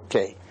 They're like,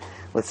 okay,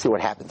 let's see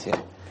what happens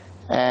here.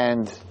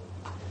 And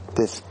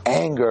this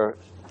anger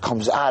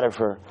comes out of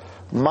her.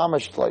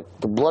 Mamash, like,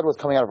 the blood was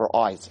coming out of her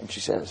eyes. And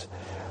she says,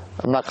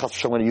 I'm not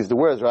going to use the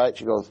words, right?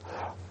 She goes,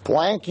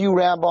 blank you,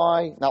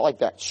 Rabbi. Not like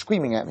that,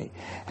 screaming at me.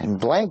 And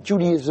blank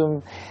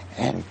Judaism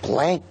and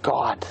blank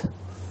God.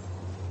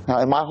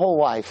 Now, in my whole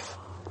life,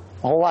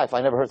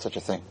 I never heard such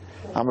a thing.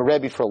 I'm a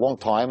Rebbe for a long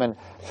time, and,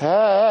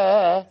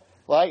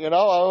 what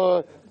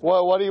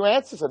do you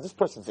answer? So this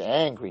person's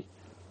angry.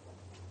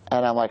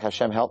 And I'm like,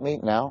 Hashem, help me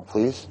now,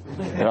 please.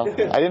 I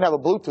didn't have a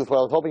Bluetooth, but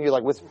I was hoping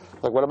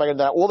what am I going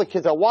to do? All the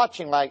kids are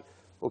watching, like,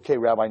 okay,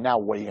 Rabbi, now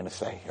what are you going to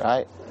say,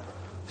 right?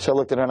 So I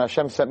looked at her, and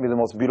Hashem sent me the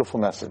most beautiful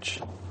message.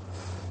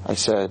 I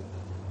said,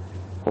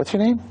 what's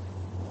your name?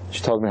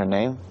 She told me her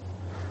name.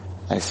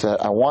 I said,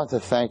 I want to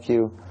thank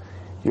you.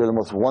 You're the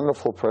most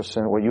wonderful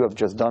person. What you have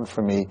just done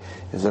for me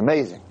is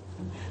amazing.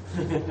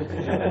 She's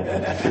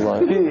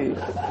like,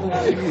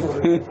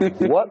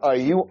 what are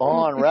you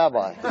on,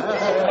 Rabbi?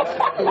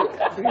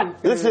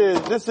 This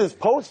is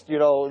post,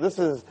 you're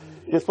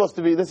supposed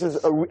to be, this is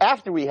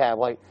after rehab.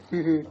 Like,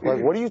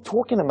 what are you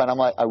talking about? I'm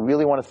like, I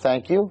really want to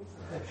thank you.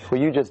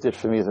 What you just did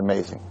for me is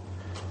amazing.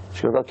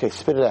 She goes, okay,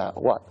 spit it out.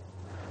 What?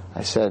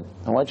 I said,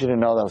 I want you to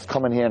know that I was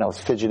coming here and I was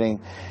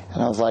fidgeting,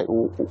 and I was like,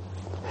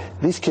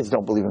 these kids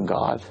don't believe in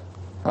God.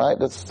 Right?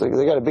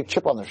 They got a big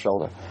chip on their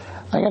shoulder.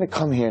 I got to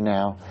come here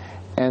now,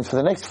 and for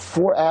the next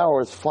 4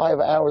 hours, 5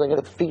 hours, I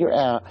got to figure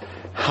out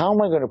how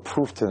am I going to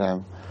prove to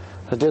them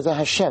that there's a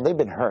Hashem. They've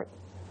been hurt,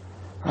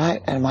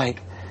 right? And I'm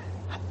like,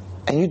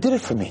 and you did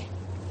it for me.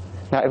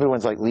 Now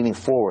everyone's like leaning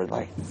forward,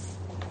 like,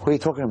 what are you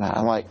talking about?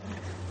 I'm like,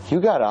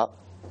 you got up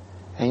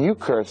and you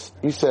cursed.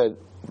 You said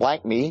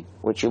blank me,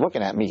 which you're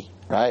looking at me,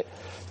 right?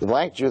 The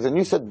blank Jews, and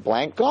you said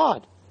blank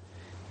God.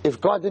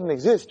 If God didn't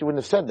exist, you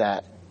wouldn't have said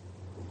that.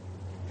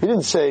 He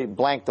didn't say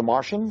blank the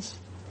Martians,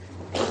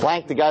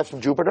 blank the guys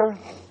from Jupiter.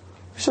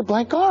 He said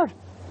blank God.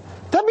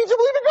 That means you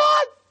believe in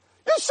God.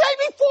 You saved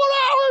me 4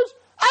 hours.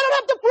 I don't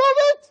have to prove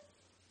it.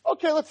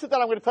 Okay, let's sit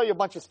down. I'm going to tell you a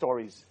bunch of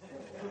stories.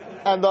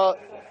 And the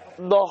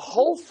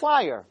whole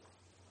fire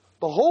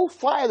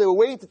they were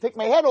waiting to take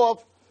my head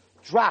off,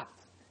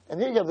 dropped. And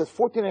here you have this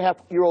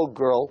 14-and-a-half-year-old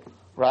girl,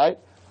 right?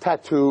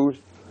 Tattoos,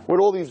 with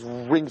all these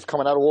rings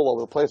coming out all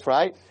over the place,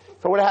 right?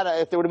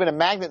 If there would have been a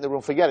magnet in the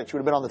room, forget it. She would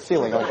have been on the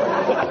ceiling.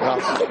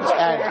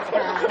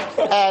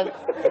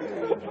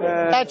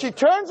 And she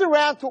turns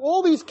around to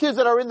all these kids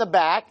that are in the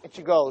back, and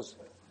she goes,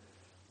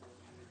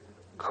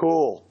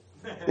 cool.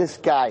 This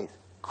guy's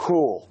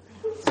cool.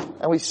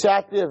 And we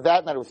sat there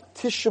that night. It was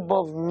Tisha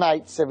B'Av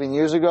night 7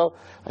 years ago.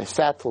 I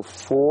sat till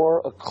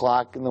 4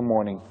 o'clock in the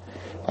morning.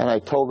 And I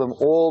told them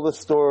all the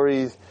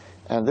stories.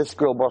 And this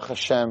girl, Baruch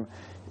Hashem,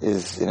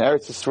 is in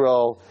Eretz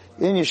Yisrael,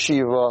 in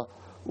yeshiva,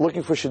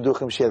 looking for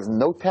shidduchim. She has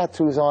no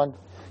tattoos on.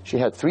 She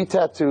had 3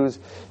 tattoos.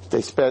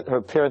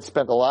 Her parents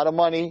spent a lot of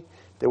money.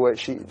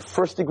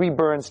 First degree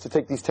burns to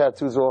take these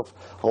tattoos off.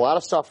 A lot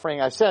of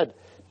suffering. I said,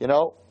 there's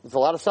a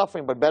lot of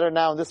suffering, but better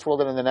now in this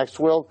world than in the next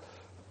world.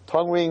 The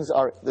tongue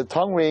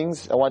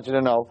rings, I want you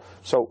to know.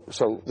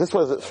 So this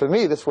was, for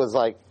me, it was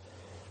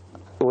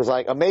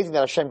like amazing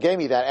that Hashem gave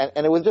me that,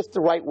 and it was just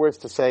the right words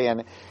to say,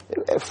 and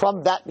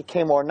from that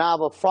became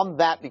Ornava, from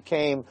that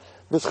became,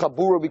 this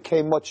Chabura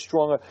became much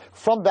stronger.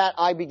 From that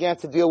I began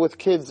to deal with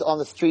kids on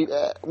the street.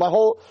 My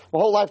whole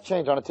life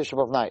changed on a Tisha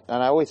B'Av night.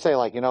 And I always say,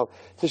 Tisha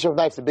B'Av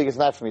night's the biggest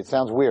night for me. It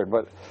sounds weird,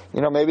 but,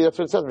 maybe that's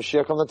what it says.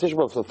 Mashiach comes on Tisha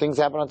B'Av, so things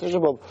happen on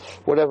Tisha B'Av,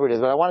 whatever it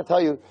is. But I want to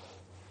tell you,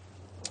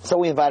 so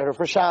we invited her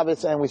for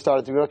Shabbos, and we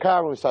started to do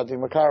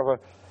Makarva,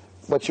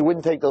 but she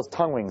wouldn't take those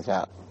tongue rings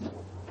out.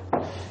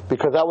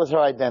 Because that was her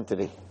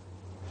identity.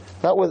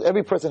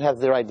 Every person has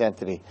their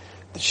identity.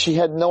 She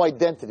had no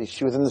identity.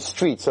 She was in the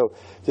street. So,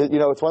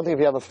 it's one thing if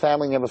you have a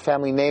family and you have a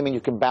family name and you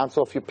can bounce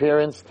off your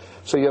parents,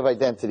 so you have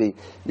identity.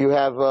 You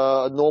have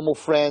normal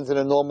friends and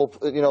a normal,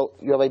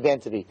 you have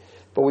identity.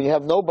 But when you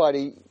have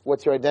nobody,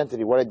 what's your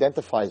identity? What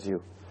identifies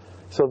you?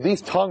 So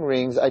these tongue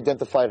rings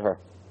identified her.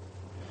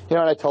 And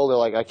I told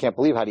her, I can't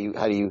believe how do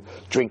you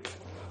drink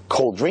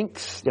cold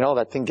drinks,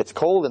 that thing gets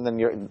cold, and then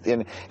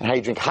and how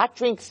you drink hot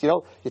drinks,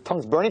 your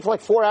tongue's burning for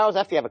 4 hours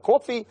after you have a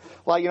coffee,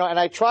 and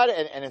I tried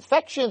it, and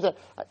infections,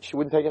 she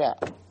wouldn't take it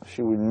out.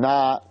 She would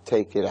not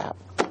take it out.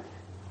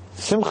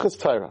 Simchas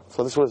Torah.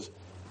 So this was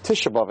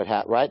Tisha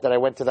B'Av, right, that I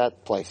went to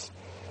that place.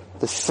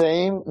 The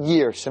same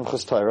year,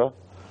 Simchas Torah,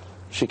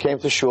 She came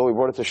to shul. We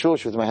brought her to shul.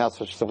 She was in my house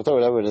for Simchas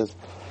Torah, whatever it is.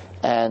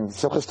 And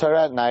Simchas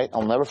Torah at night,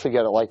 I'll never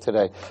forget it like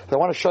today. But I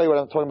want to show you what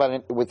I'm talking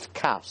about with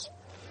calves.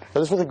 Now,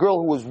 this was a girl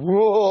who was,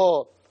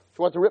 whoa,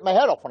 she wanted to rip my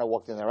head off when I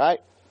walked in there, right?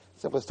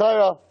 Simchas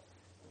Torah.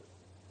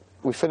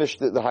 We finished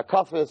the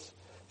hakafis.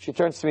 She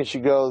turns to me, she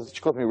calls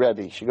me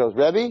Rebbe. She goes,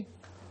 Rebbe?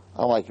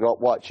 I'm like,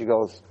 what? She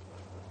goes,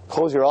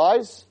 close your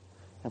eyes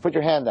and put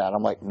your hand out.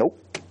 I'm like,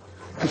 nope.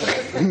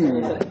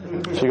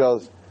 She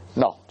goes,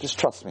 no, just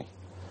trust me.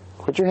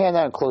 Put your hand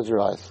out and close your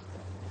eyes.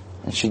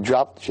 And she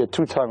had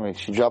 2 tongue rings.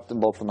 She dropped them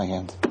both in my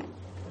hands.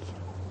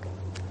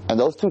 And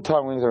those 2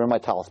 tongue rings are in my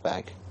tallis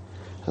bag.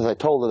 As I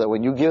told her that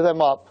when you give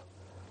them up,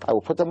 I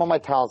will put them on my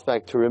tallis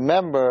bag to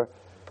remember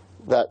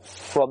that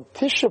from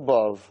Tisha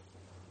B'Av,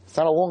 it's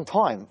not a long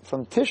time,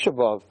 from Tisha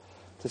B'Av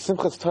to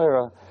Simchas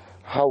Torah,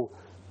 how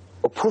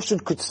a person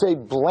could say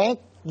blank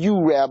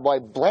you, Rabbi,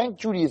 blank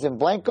Judaism,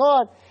 blank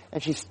God,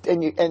 and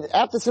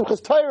after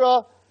Simchas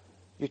Torah,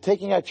 you're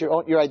taking out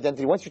your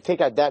identity. Once you take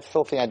out that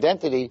filthy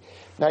identity,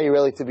 now you're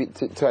ready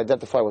to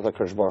identify with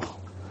HaKadosh Baruch Hu.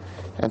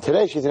 And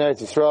today she's in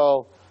Eretz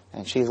Yisrael,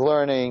 and she's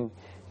learning,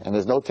 and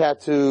there's no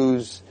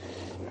tattoos,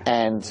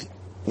 and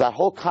that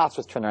whole class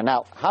was turned on.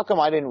 Now, how come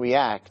I didn't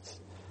react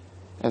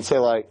and say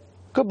like,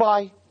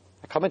 goodbye?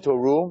 I come into a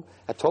room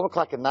at 12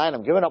 o'clock at night,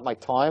 I'm giving up my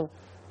time.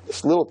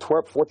 This little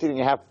twerp,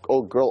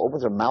 14-and-a-half-old girl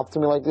opens her mouth to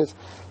me like this.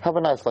 Have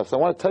a nice life. So I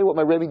want to tell you what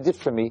my Rebbe did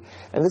for me,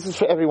 and this is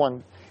for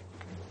everyone.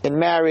 In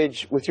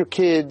marriage, with your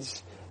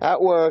kids, at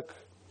work,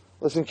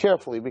 listen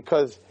carefully,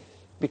 because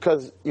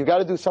you got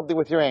to do something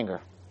with your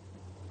anger.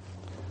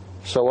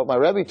 So what my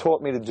Rebbe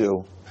taught me to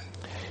do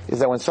is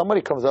that when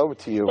somebody comes over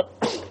to you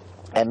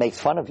and makes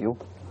fun of you,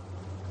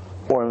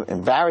 or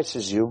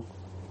embarrasses you,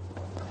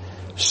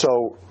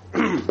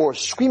 or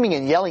screaming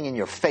and yelling in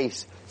your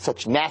face,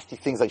 such nasty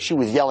things like she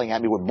was yelling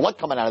at me with blood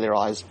coming out of their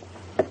eyes,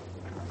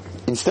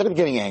 instead of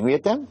getting angry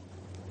at them,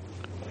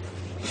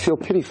 feel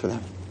pity for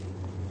them.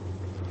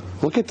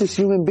 Look at this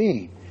human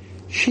being.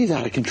 She's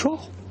out of control.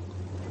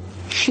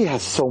 She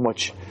has so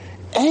much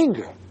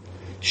anger.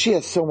 She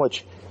has so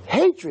much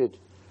hatred.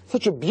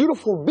 Such a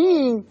beautiful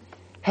being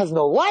has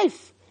no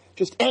life.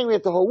 Just angry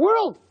at the whole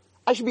world.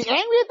 I should be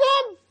angry at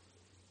them?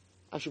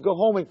 I should go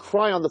home and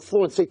cry on the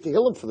floor and say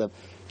Tehillim for them.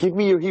 Give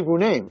me your Hebrew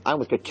name. I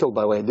almost got killed,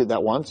 by the way. I did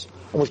that once.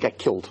 Almost got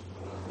killed.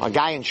 A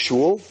guy in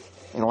shul,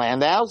 in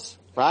Landau's,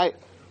 right?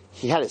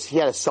 He had a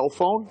cell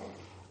phone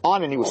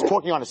on, and he was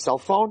talking on his cell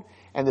phone.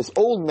 And this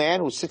old man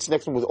who sits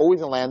next to him, was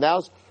always in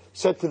Landau's,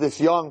 said to this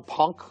young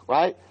punk,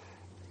 right?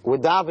 We're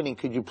davening,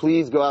 could you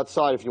please go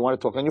outside if you want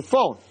to talk on your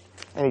phone?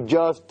 And he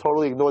just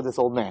totally ignored this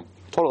old man.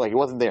 Totally, like he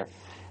wasn't there.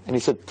 And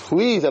he said,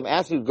 please, I'm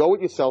asking you to go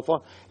with your cell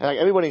phone. And like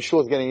everybody in shul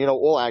is getting,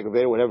 all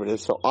aggravated, whatever it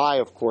is. So I,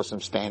 of course, am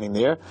standing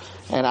there.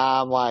 And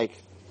I'm like,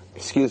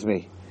 excuse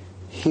me,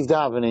 he's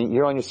davening,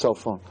 you're on your cell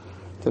phone.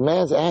 The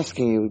man's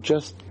asking you,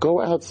 just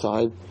go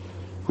outside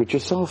with your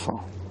cell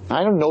phone.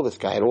 I don't know this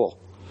guy at all.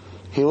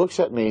 He looks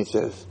at me and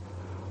says,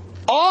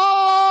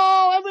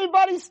 oh,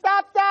 everybody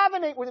stop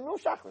davening. With the new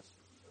chakras.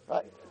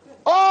 Right?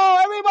 Oh,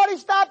 everybody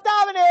stop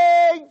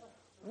davening.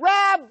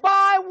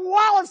 Rabbi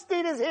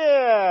Wallenstein is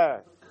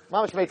here.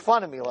 Mamash made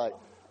fun of me like,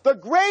 the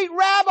great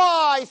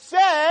rabbi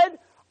said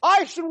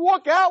I should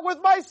walk out with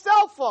my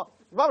cell phone.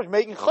 Mamash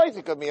making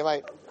chayzik of me. I'm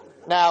like,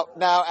 now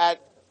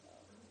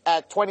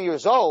at 20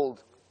 years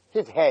old,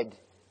 his head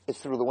is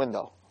through the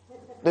window.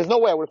 There's no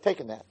way I would have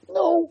taken that.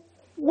 No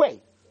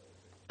way.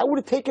 I would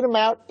have taken him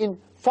out in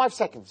 5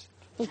 seconds.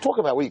 What are you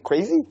talking about? Were you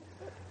crazy?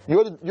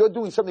 You're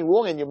doing something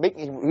wrong and he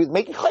was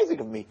making chayzik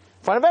of me in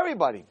front of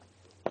everybody.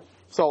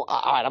 So,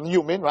 alright, I'm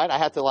human, right? I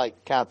had to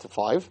count to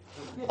 5.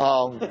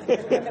 And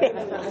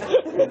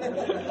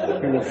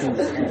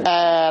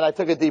I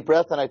took a deep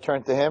breath and I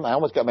turned to him. I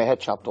almost got my head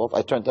chopped off.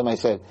 I turned to him and I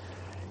said,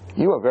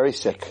 you are very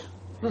sick.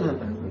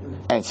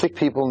 And sick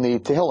people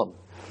need Tehillim.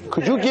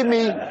 Could you give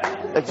me,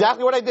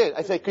 exactly what I did.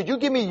 I said, could you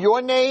give me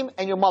your name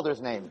and your mother's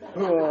name?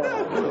 Wow.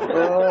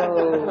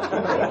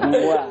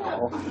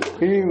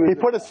 He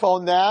put his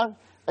phone down.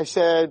 I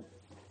said,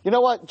 you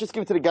know what? Just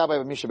give it to the guy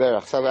by Misha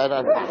Berach. So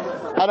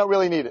I don't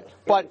really need it.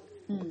 But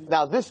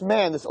now this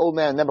old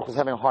man, Nebuch, was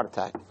having a heart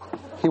attack.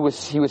 He was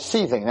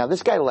seething. Now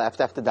this guy left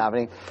after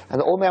davening, and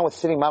the old man was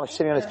sitting on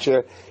his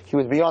chair. He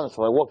was beyond us.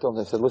 So I walked over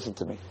and I said, listen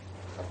to me.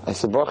 I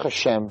said, Baruch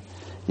Hashem,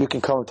 you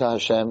can come to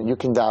Hashem, you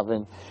can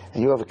daven,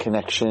 and you have a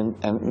connection,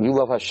 and you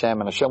love Hashem,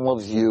 and Hashem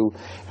loves you,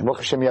 and Baruch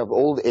Hashem, you have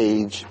old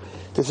age.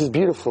 This is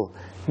beautiful.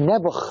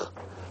 Nebuch,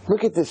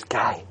 look at this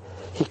guy.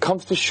 He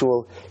comes to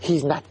shul,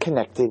 he's not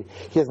connected,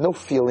 he has no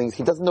feelings,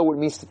 he doesn't know what it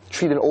means to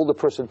treat an older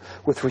person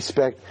with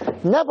respect.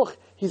 Nebuch,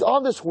 he's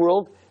on this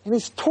world, and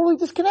he's totally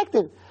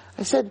disconnected.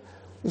 I said,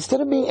 instead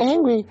of being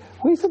angry,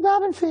 we need to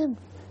daven for him.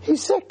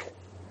 He's sick.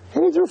 He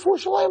needs a refuah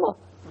shalema.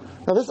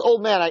 Now this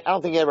old man, I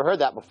don't think he ever heard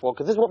that before,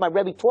 because this is what my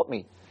Rebbe taught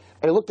me.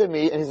 And he looked at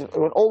me, and he's an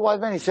old wise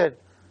man, he said,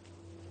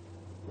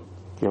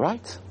 you're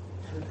right.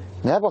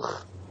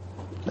 Nebuch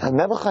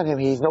on him,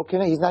 he's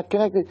not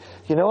connected.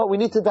 You know what, we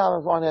need to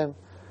daven on him.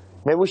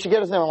 Maybe we should get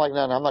his name. I'm like,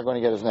 no, I'm not going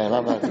to get his name.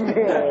 I'm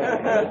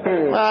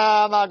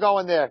not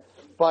going there.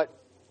 But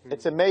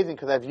It's amazing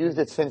because I've used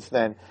it since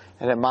then,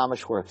 and it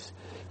mamish works.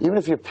 Even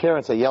if your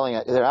parents are yelling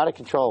at you, they're out of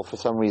control for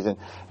some reason,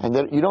 and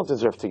you don't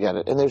deserve to get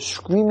it, and they're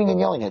screaming and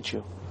yelling at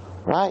you,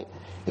 right?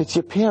 It's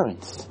your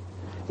parents.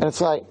 And it's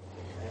like,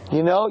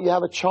 you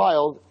have a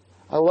child,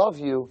 I love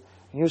you,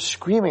 and you're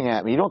screaming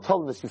at me. You don't tell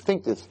them this, you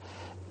think this.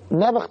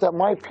 Never that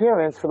my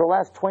parents, for the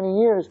last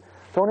 20 years,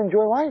 don't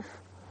enjoy life.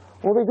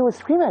 All they do is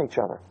scream at each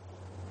other.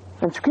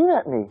 And scream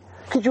at me.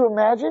 Could you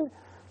imagine?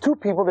 Two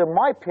people, they're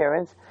my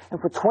parents, and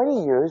for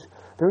 20 years,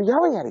 they're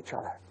yelling at each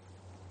other.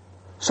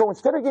 So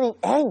instead of getting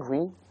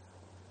angry,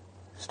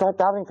 start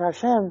davening to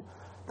Hashem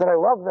that I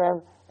love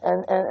them,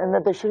 and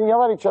that they shouldn't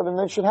yell at each other, and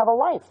they should have a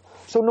life.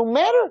 So no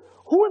matter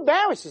who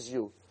embarrasses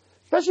you,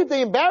 especially if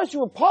they embarrass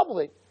you in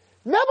public,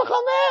 never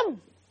call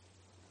them.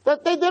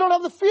 That they don't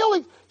have the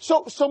feelings.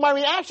 So my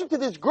reaction to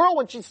this girl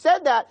when she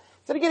said that,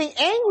 instead of getting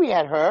angry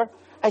at her,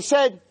 I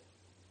said,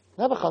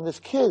 never call this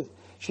kid.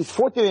 She's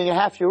 14 and a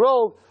half year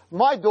old.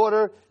 My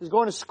daughter is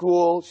going to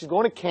school. She's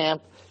going to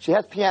camp. She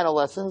has piano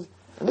lessons.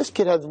 And this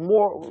kid has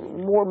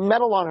more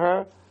metal on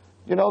her,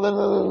 than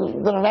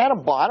an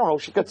atom bomb. I don't know.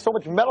 She got so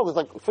much metal. It's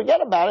like, forget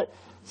about it.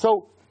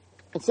 So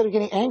instead of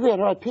getting angry at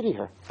her, I pity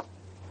her.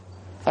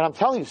 And I'm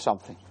telling you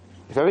something.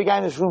 If every guy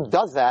in this room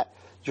does that,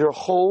 your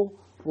whole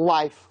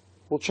life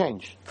will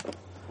change.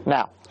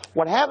 Now,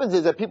 what happens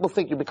is that people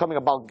think you're becoming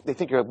they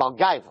think you're a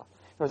Balgaiva.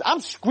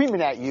 I'm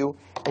screaming at you,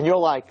 and you're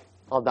like,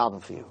 I'll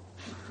daven for you.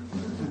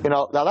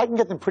 Now that can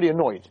get them pretty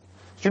annoyed.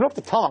 So you don't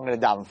have to tell them I'm going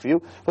to daven for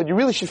you, but you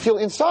really should feel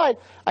inside,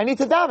 I need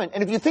to daven.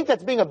 And if you think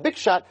that's being a big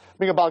shot,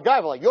 being a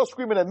Balgaiva, like you're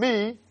screaming at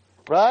me,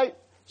 right?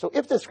 So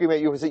if they're screaming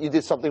at you, is that you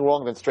did something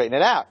wrong, then straighten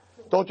it out.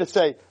 Don't just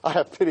say, I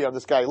have pity on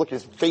this guy. Look,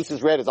 his face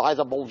is red, his eyes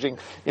are bulging.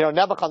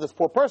 Never on this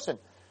poor person.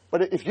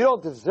 But if you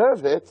don't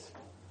deserve it,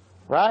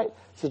 right?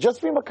 So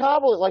just be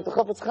makabel it like the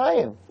Chafetz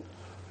Chaim.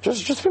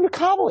 Just be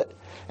makabel it.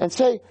 And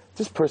say,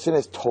 this person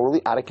is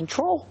totally out of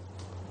control.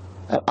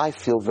 And I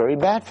feel very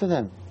bad for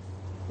them.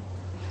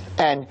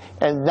 And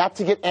not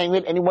to get angry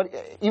at anyone,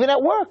 even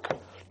at work.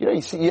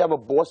 You have a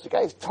boss, the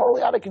guy is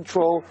totally out of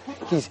control.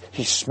 He's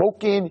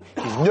smoking,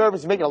 he's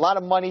nervous, he's making a lot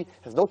of money,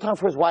 has no time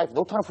for his wife,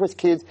 no time for his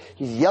kids.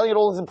 He's yelling at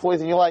all his employees,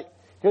 and you're like,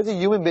 here's a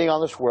human being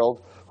on this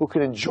world who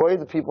can enjoy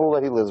the people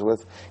that he lives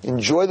with,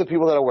 enjoy the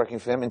people that are working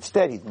for him.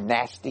 Instead, he's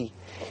nasty.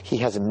 He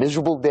has a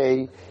miserable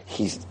day.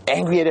 He's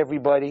angry at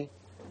everybody.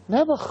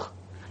 Nebuch.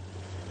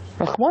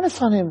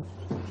 Rachmanis on him.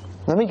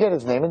 Let me get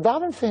his name and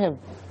daven for him.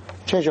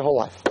 Change your whole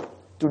life.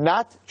 Do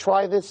not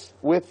try this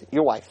with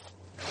your wife.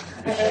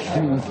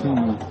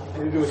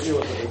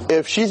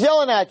 If she's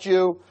yelling at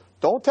you,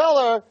 don't tell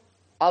her,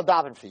 I'll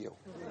daven for you.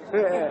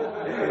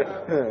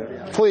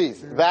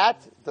 Please,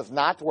 that does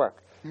not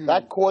work.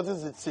 That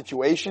causes the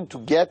situation to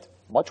get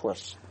much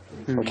worse.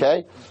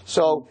 Okay?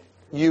 So,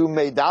 you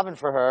may daven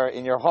for her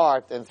in your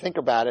heart and think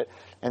about it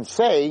and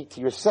say to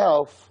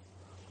yourself,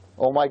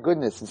 oh my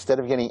goodness, instead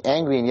of getting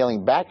angry and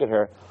yelling back at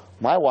her,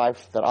 my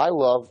wife that I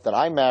love, that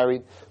I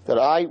married, that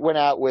I went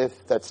out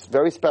with, that's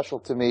very special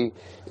to me,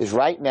 is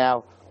right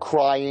now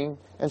crying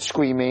and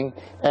screaming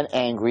and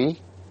angry.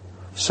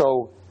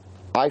 So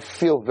I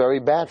feel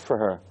very bad for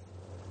her.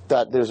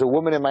 That there's a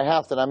woman in my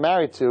house that I'm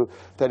married to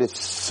that is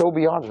so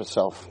beyond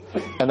herself.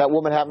 And that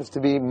woman happens to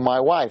be my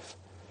wife.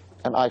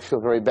 And I feel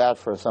very bad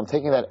for her. So I'm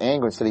taking that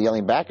anger, instead of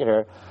yelling back at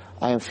her,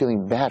 I am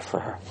feeling bad for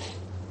her.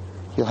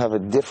 You'll have a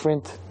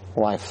different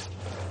life.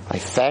 I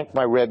thank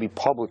my Rebbe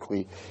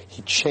publicly.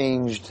 He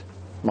changed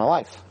my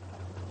life.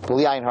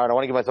 B'li ayin hara, I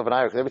want to give myself an ayin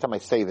hara, because every time I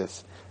say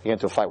this, I get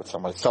into a fight with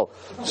somebody. So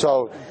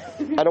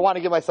I don't want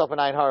to give myself an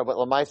ayin hara, but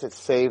Lamais, it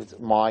saved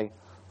my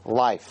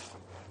life.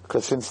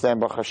 Because since then,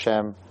 Baruch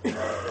Hashem,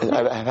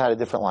 I've had a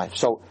different life.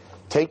 So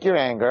take your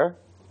anger,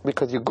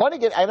 because you're going to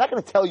get, I'm not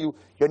going to tell you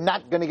you're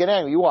not going to get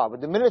angry. You are.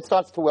 But the minute it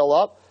starts to well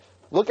up,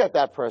 look at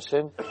that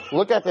person,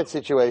 look at that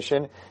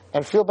situation,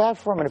 and feel bad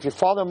for them. And if your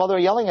father and mother are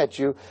yelling at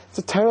you, it's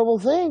a terrible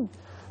thing.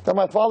 That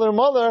my father and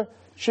mother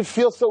should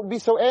be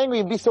so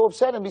angry and be so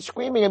upset and be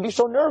screaming and be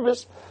so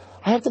nervous.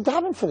 I have to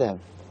daven for them.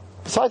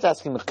 Besides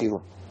asking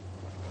mechila.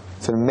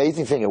 It's an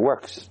amazing thing. It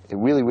works. It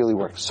really, really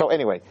works. So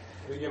anyway.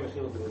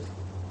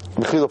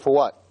 Mechila for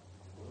what?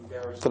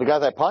 For the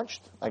guys I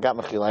punched? I got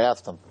mechila. I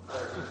asked them.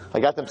 I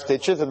got them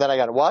stitches, and then I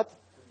got what?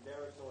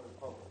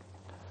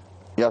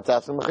 You have to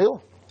ask them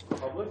mechila.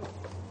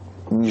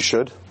 You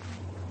should.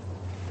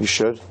 You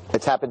should.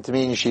 It's happened to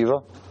me in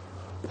yeshiva.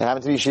 It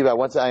happened to me in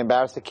yeshiva. I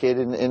embarrassed a kid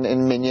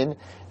in Minyan,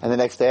 and the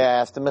next day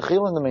I asked him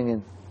mechila in the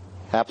Minyan.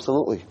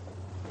 Absolutely.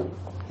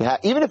 Yeah,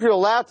 even if you're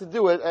allowed to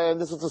do it,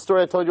 and this is the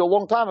story I told you a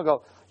long time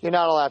ago, you're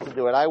not allowed to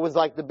do it. I was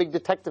like the big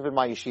detective in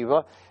my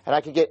yeshiva, and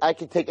I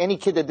could take any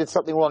kid that did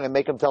something wrong and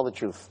make him tell the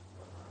truth.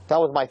 That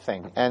was my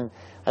thing. And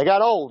I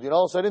got old,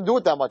 so I didn't do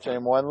it that much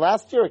anymore. And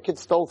last year a kid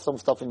stole some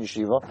stuff in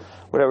yeshiva,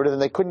 whatever it is,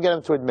 and they couldn't get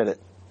him to admit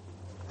it.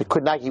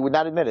 He would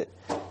not admit it.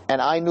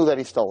 And I knew that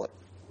he stole it.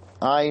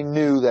 I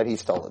knew that he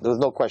stole it. There was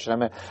no question.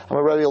 I'm a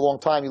Rebbe a long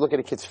time. You look at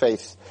a kid's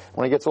face.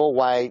 When he gets all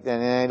white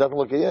and he doesn't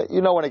look at you,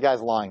 you know when a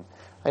guy's lying.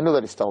 I knew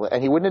that he stole it.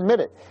 And he wouldn't admit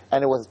it.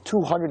 And it was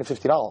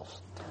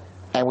 $250.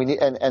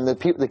 And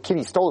the kid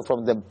he stole it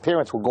from, the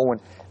parents were going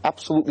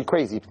absolutely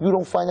crazy. If you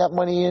don't find that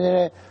money in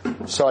there.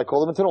 So I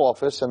called him into the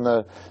office, and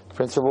the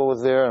principal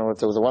was there, and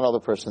there was one other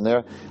person there.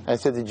 And I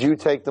said, did you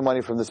take the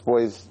money from this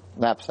boy's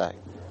knapsack?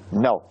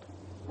 No.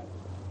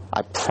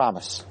 I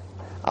promise.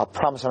 I'll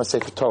promise on a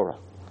Sefer Torah,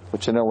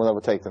 which I know we'll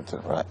never take them to,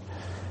 right?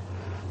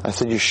 I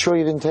said, you sure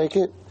you didn't take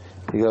it?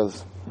 He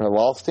goes, Rabbi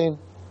Wallerstein,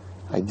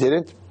 I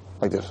didn't.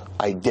 Like this,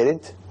 I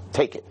didn't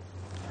take it.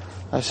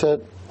 I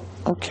said,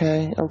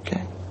 okay. You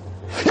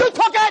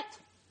took it!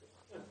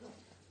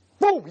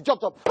 Boom! He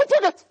jumped up. I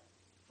took it!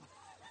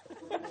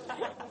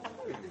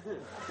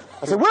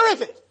 I said, where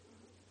is it?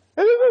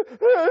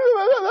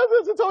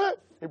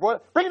 He brought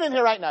it. Bring it in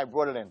here right now. I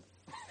brought it in.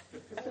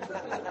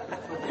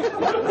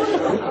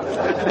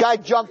 The guy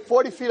jumped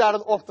 40 feet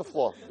off the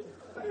floor.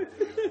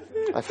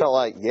 I felt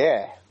like,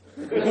 yeah.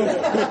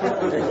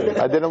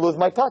 I didn't lose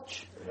my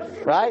touch.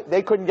 Right?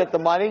 They couldn't get the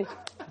money.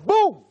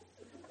 Boom!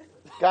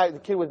 The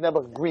kid was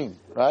never green.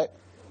 Right?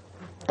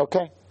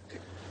 Okay.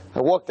 I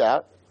walked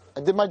out.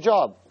 I did my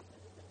job.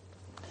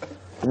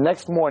 The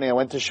next morning I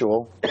went to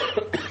shul,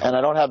 and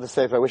I don't have the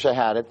safe. I wish I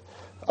had it,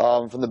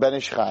 from the Ben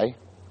Ish Chai.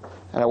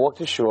 And I walked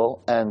to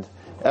shul, and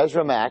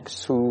Ezra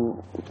Max,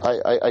 who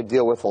I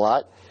deal with a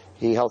lot,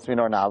 he helps me in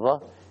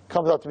Ornava,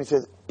 comes up to me and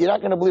says, you're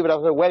not going to believe it, I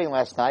was at a wedding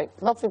last night.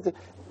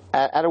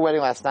 At a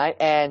wedding last night,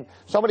 and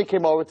somebody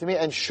came over to me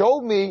and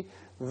showed me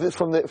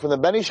from the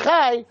Ben Ish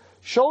Chai,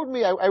 showed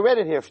me, I read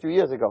it here a few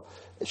years ago,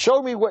 it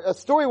showed me a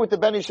story with that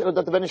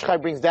the Ben Ish Chai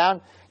brings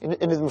down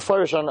in his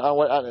Mefarish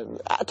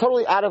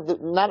totally out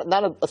of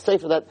not a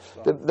sefer that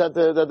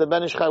the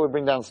Ben Ish Chai would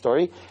bring down the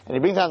story, and he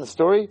brings down the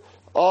story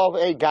of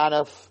a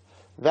ganef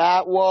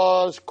that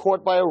was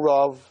caught by a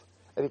Rav,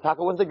 and the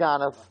was the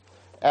ganef,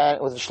 and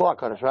it was a Shloah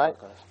Kodesh, right?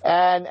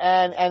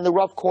 And the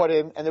Rav caught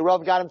him, and the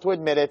Rav got him to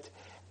admit it,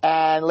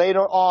 and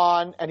later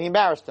on, and he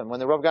embarrassed him. When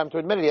the Rav got him to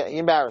admit it, he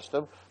embarrassed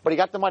him, but he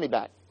got the money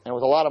back. And it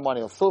was a lot of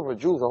money, silver,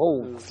 jewels,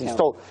 he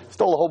stole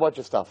a whole bunch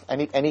of stuff.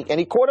 And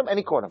he caught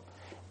him,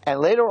 And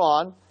later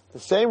on, the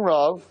same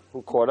Rav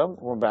who caught him,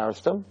 who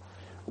embarrassed him,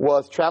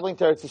 was traveling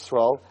to Eretz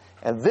Yisrael,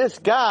 and this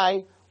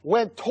guy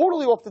went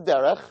totally off the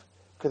derech,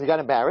 because he got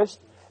embarrassed,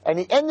 and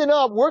he ended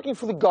up working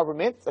for the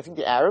government, I think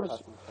the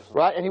Arabs,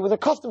 right? And he was a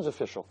customs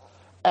official.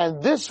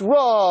 And this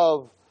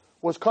Rav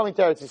was coming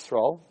to Eretz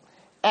Yisrael,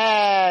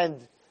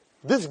 and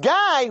this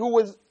guy who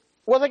was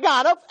a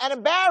ganef and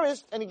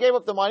embarrassed, and he gave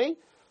up the money,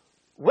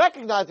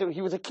 recognized that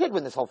he was a kid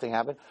when this whole thing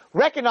happened,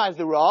 recognized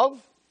the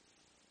Rav,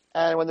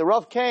 and when the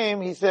Rav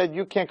came, he said,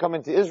 you can't come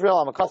into Israel,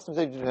 I'm a customs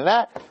agent and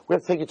that, we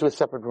have to take you to a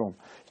separate room.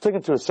 He took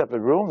him to a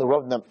separate room, the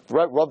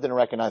Rav didn't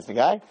recognize the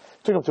guy,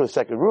 took him to a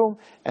second room,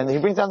 and he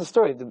brings down the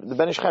story, the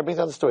Ben Ish Chai brings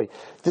down the story.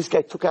 This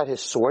guy took out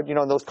his sword,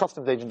 in those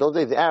customs agents, those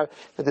days, the Arab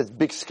had this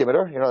big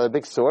scimitar, the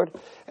big sword,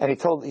 and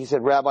he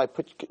said, Rabbi,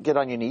 get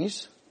on your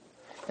knees,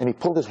 and he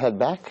pulled his head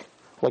back,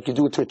 like you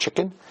do it to a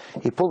chicken.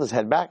 He pulled his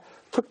head back,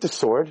 took the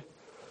sword,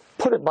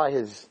 put it by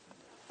his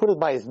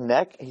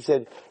neck. He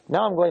said,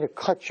 now I'm going to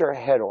cut your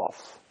head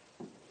off.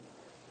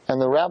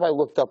 And the rabbi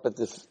looked up at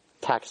this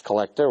tax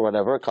collector, or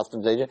whatever,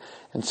 customs agent,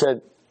 and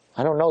said,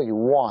 I don't know you,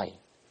 why?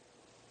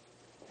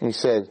 And he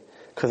said,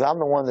 because I'm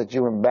the one that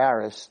you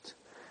embarrassed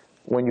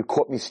when you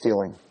caught me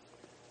stealing.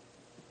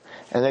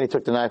 And then he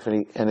took the knife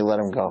and he let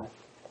him go.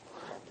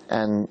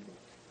 And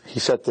he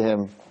said to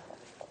him,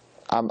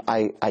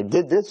 I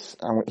did this.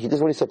 This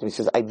is what he said to me. He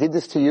says, I did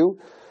this to you.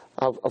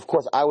 Of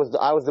course, I was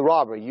the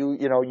robber. You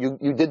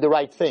did the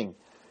right thing.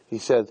 He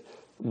said,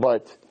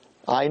 but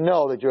I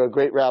know that you're a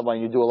great rabbi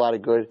and you do a lot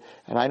of good,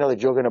 and I know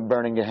that you're going to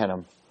burn in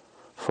Gehenna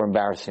for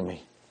embarrassing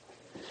me.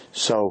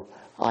 So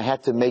I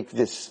had to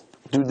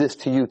do this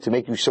to you to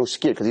make you so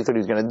scared, because he thought he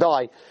was going to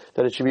die,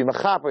 that it should be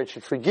mechaper, it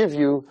should forgive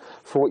you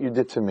for what you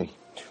did to me.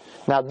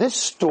 Now this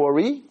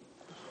story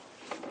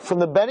from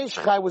the Ben Ish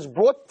Chai was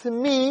brought to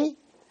me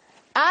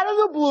out of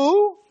the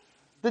blue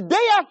the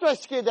day after I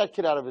scared that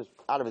kid out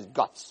of his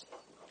guts.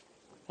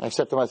 And I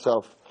said to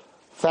myself,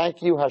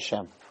 thank you,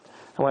 Hashem.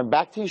 I went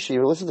back to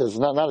yeshiva. Listen to this, it's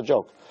not a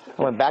joke.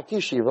 I went back to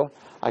yeshiva.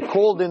 I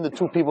called in the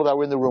two people that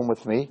were in the room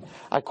with me.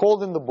 I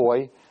called in the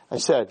boy. I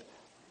said,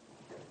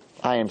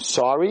 I am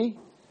sorry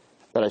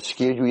that I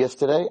scared you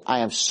yesterday. I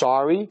am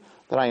sorry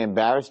that I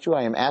embarrassed you.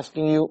 I am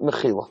asking you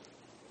mechila.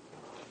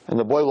 And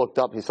the boy looked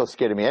up. He's so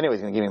scared of me anyway.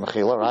 He's going to give me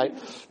mechila, right?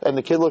 And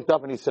the kid looked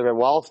up and he said, Reb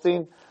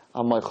Wallerstein,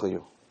 I'm mechil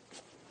you.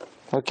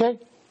 Okay?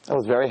 I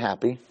was very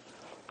happy.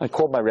 I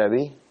called my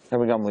Rebbe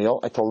Gamliel.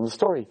 I told him the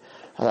story.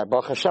 I thought,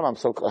 Baruch Hashem,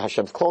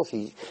 Hashem's close.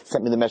 He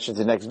sent me the message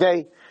the next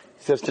day.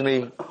 He says to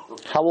me,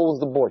 how old was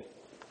the boy?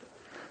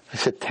 I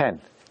said, 10.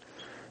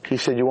 He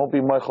said, you won't be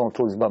Michael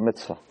until he's bar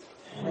mitzvah.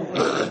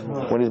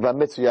 When he's bar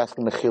mitzvah, you ask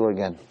him mechila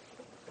again.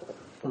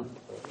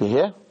 You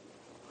hear?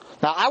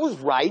 Now, I was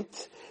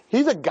right.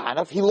 He's a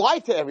ganef. He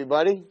lied to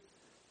everybody.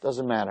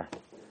 Doesn't matter.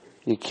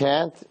 You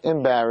can't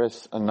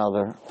embarrass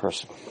another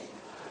person.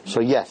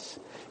 So yes,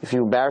 if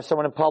you embarrass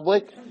someone in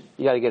public,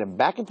 you got to get him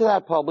back into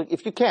that public.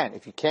 If you can.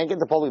 If you can't get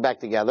the public back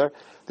together,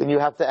 then you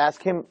have to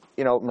ask him,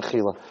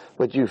 mechila.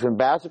 But if you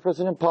embarrass a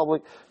person in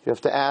public, you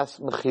have to ask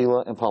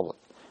mechila in public.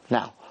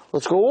 Now,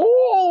 let's go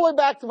all the way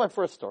back to my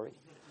first story.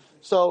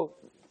 So,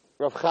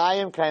 Rav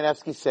Chaim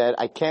Kanievsky said,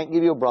 I can't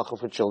give you a bracha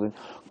for children.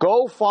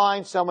 Go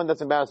find someone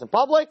that's embarrassed in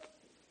public,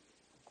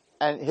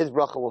 and his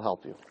bracha will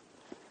help you.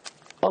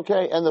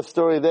 Okay, end of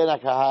story. Then we're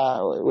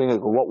going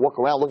to walk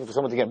around looking for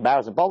someone to get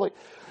embarrassed in public.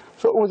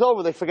 So it was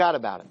over. They forgot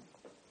about him.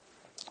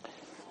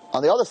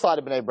 On the other side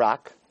of Bnei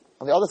Brak,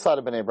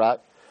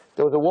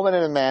 there was a woman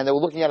and a man. They were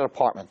looking at an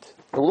apartment.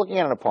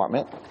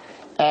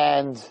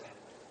 And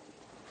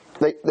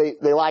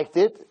they liked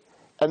it.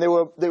 And they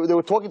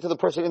were talking to the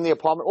person in the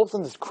apartment. All of a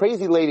sudden, this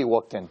crazy lady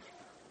walked in,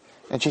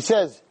 and she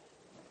says,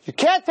 "You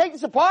can't take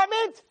this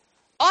apartment.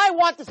 I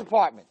want this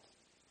apartment."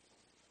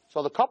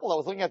 So the couple that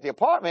was looking at the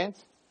apartment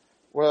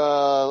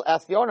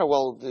asked the owner,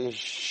 "Well, is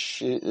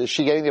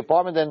she getting the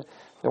apartment? Then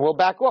we'll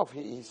back off."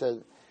 He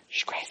said,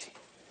 "She's crazy.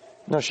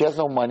 No, she has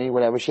no money.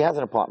 Whatever. She has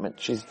an apartment.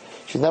 She's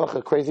not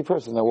a crazy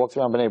person that walks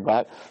around Bnei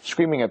Brak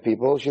screaming at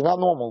people. She's not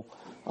normal."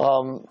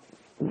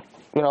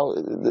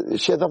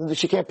 She has nothing.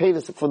 She can't pay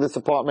for this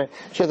apartment.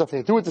 She has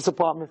nothing to do with this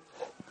apartment.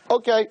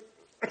 Okay,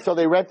 so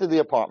they rented the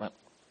apartment.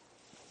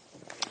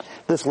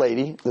 This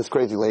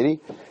crazy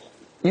lady,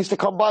 used to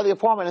come by the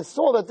apartment and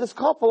saw that this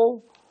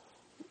couple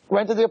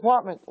rented the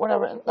apartment.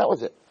 Whatever, and that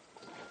was it.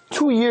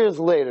 2 years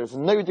later, it's a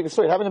very ridiculous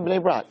story. It happened in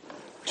Bnei Brak.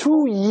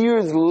 2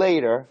 years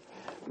later,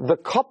 the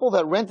couple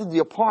that rented the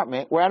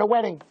apartment were at a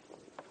wedding.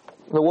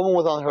 The woman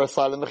was on her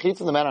side of the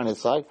mechitza, and the man on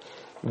his side.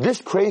 This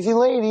crazy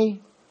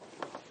lady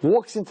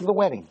walks into the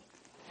wedding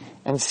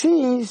and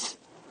sees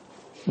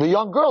the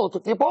young girl who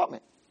took the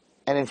apartment.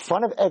 And in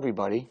front of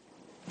everybody,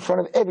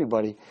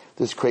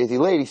 this crazy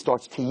lady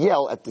starts to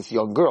yell at this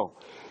young girl.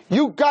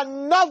 "You got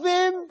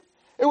nothing!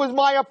 It was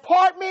my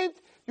apartment!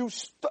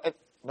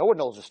 No one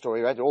knows the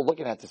story, right? They're all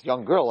looking at this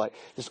young girl, like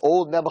this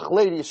old Nebuch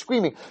lady is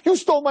screaming, "You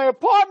stole my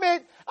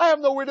apartment! I have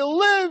nowhere to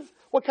live!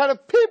 What kind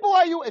of people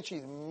are you?" And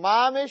she's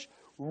mamish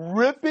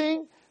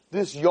ripping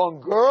this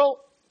young girl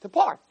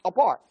apart.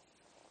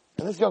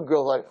 And this young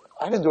girl's like,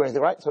 "I didn't do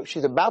anything, right?" So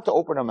she's about to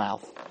open her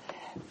mouth.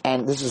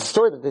 And this is a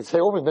story that they say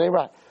over in Bnei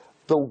Brak.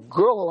 The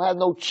girl who had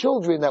no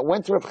children that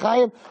went to Rav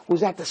Chaim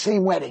was at the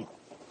same wedding.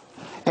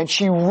 And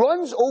she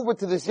runs over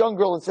to this young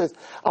girl and says,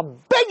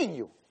 "I'm begging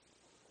you,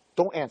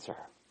 don't answer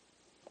her.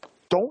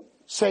 Don't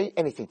say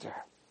anything to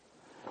her."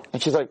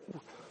 And she's like,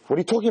 "What are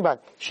you talking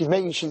about?"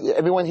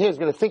 Everyone here is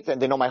going to think that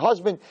they know my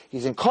husband.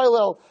 He's in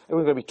Koilel.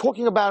 Everyone's going to be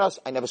talking about us.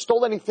 I never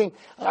stole anything.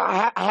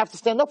 I have to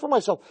stand up for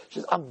myself. She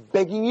says, I'm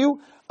begging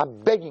you.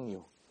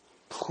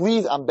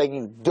 Please, I'm begging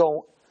you.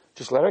 Don't.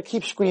 Just let her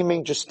keep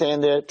screaming. Just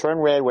stand there, turn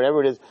red,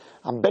 whatever it is.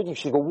 I'm begging you."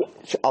 She go,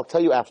 "I'll tell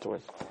you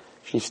afterwards."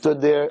 She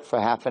stood there for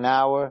half an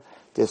hour.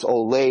 This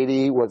old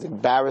lady was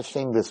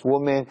embarrassing this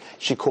woman.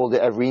 She called her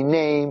every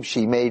name.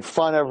 She made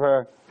fun of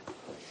her.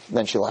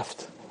 Then she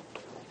left.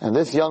 And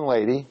this young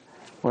lady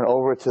went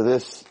over to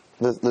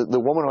the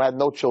woman who had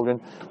no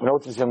children, went over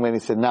to this young lady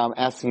and said, "Now I'm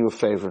asking you a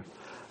favor.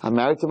 I'm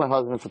married to my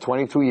husband for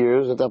 22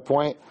 years at that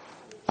point.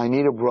 I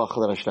need a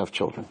bracha that I should have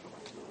children."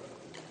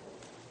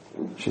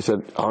 She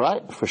said, "All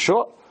right, for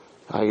sure.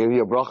 I give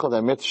you a bracha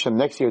that mitzvah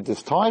next year at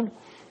this time,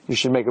 you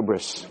should make a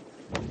bris."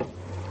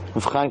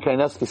 Rav Chaim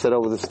Kanievsky said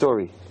over the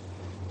story.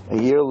 A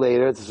year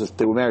later,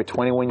 they were married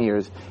 21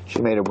 years,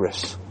 she made a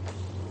bris.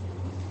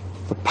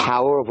 The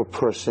power of a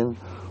person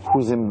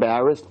who's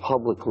embarrassed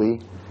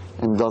publicly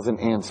and doesn't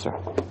answer.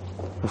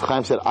 Rav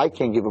Chaim said, "I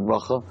can't give a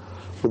bracha,"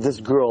 but this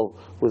girl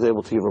was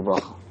able to give a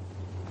bracha.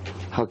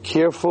 How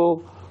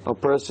careful a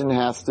person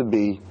has to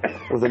be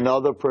with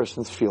another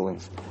person's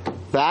feelings.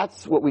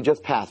 That's what we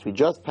just passed. You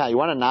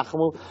want a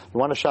Nachamu? You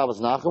want a Shabbos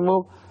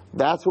Nachamu?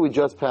 That's what we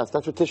just passed.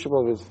 That's what Tisha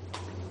B'Av is.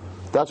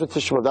 That's what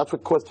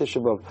caused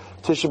Tisha B'Av.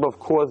 Tisha B'Av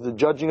caused the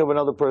judging of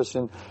another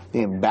person,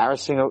 the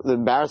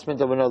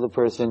embarrassment of another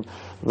person,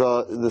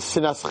 the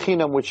sinas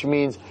chinam, which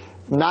means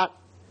not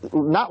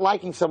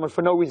liking someone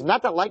for no reason.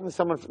 Not liking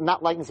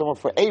someone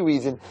for a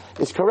reason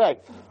is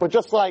correct, but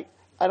just like,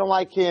 I don't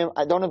like him,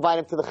 I don't invite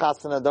him to the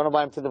chasana, don't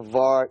invite him to the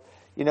vart.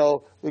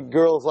 The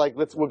girls like,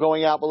 we're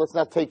going out, but let's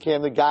not take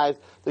him. The guys,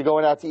 they're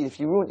going out to eat. If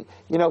you ruin,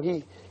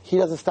 he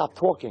doesn't stop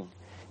talking.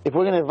 If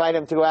we're going to invite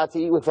him to go out to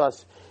eat with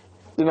us,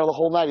 the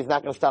whole night he's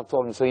not going to stop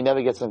talking, so he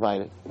never gets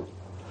invited.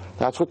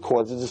 That's what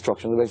caused the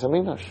destruction of the Beis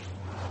Hamikdash.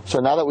 So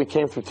now that we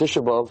came through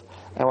Tisha B'Av,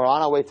 and we're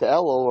on our way to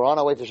Elul, we're on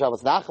our way to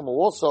Shabbos Nachamu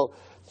also,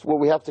 what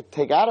we have to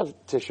take out of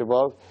Tisha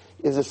B'Av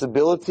is this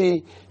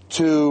ability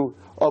to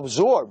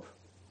absorb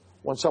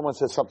when someone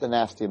says something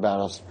nasty about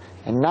us,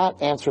 and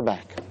not answer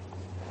back.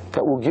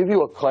 That will give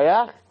you a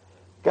koyach.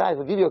 Guys,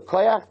 we'll give you a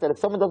koyach that if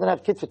someone doesn't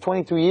have kids for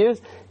 22 years,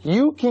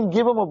 you can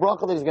give him a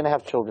bracha that he's going to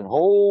have children.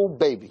 Whole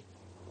baby.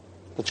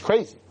 It's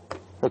crazy.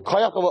 The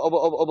koyach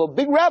of a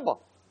big rabbi,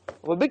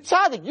 of a big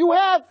tzaddik. You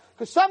have,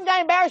 because some guy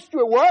embarrassed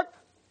you at work,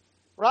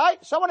 right?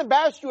 Someone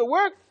embarrassed you at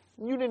work,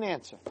 and you didn't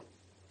answer.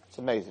 It's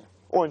amazing.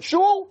 Or in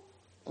shul,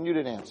 and you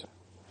didn't answer.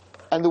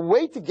 And the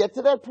way to get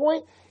to that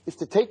point is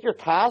to take your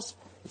kas,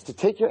 is to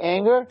take your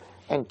anger,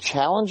 and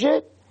challenge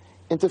it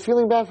into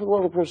feeling bad for the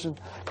other person.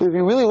 Because if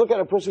you really look at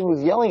a person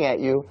who's yelling at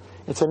you,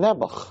 it's a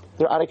nebuch.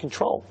 They're out of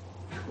control.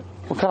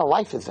 What kind of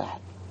life is that?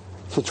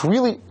 So it's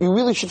really, you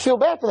really should feel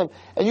bad for them.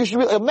 And you should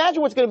really,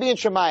 imagine what's going to be in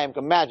Shemayim.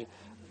 Imagine.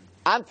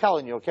 I'm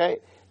telling you, okay,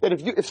 that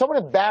if someone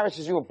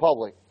embarrasses you in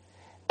public,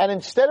 and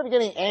instead of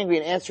getting angry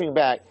and answering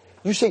back,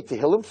 you say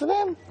Tehillim for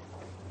them?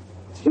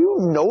 Do you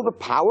know the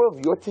power of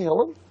your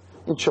Tehillim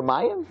in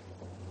Shemayim?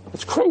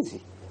 It's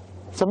crazy.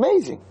 It's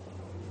amazing.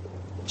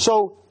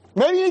 So,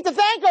 maybe you need to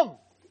thank him.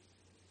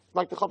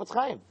 Like the Chofetz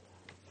Chaim.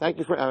 Thank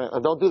you for,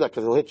 don't do that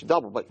because he'll hit you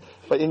double. But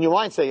in your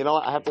mind say, you know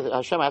what,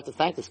 Hashem, I have to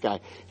thank this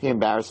guy. He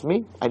embarrassed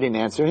me. I didn't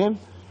answer him.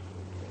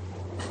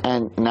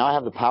 And now I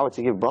have the power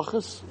to give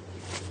brachas.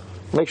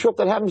 Make sure if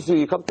that happens to you,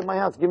 you come to my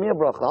house, give me a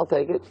bracha, I'll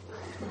take it.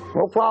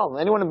 No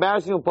problem. Anyone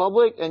embarrassing you in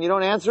public and you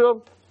don't answer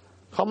him,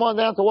 come on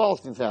down to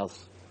Wallenstein's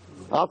house.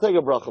 I'll take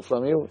a bracha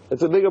from you.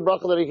 It's a bigger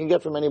bracha than you can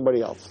get from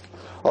anybody else.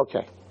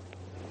 Okay.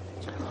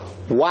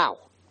 Wow.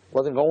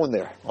 Wasn't going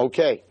there.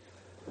 Okay.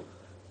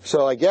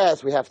 So I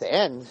guess we have to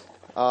end.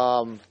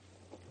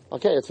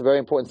 Okay, it's a very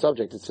important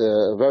subject. It's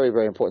a very,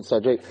 very important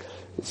subject.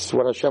 It's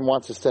what Hashem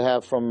wants us to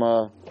have from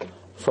Tisha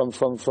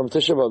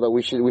B'Av, that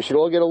we should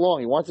all get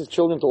along. He wants his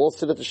children to all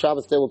sit at the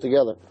Shabbos table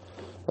together.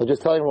 I'm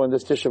just telling everyone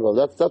this Tisha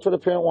B'Av. That's what a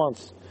parent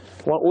wants.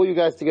 I want all you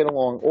guys to get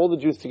along, all the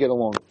Jews to get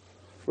along.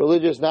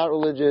 Religious, not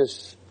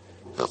religious,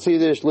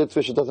 Chassidish,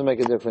 Litvish, it doesn't make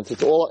a difference.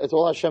 It's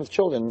all Hashem's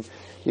children.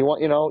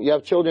 You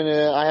have children,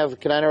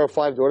 can I have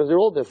 5 daughters, they're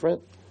all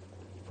different.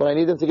 But I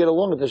need them to get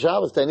along at the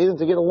Shabbos day. I need them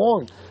to get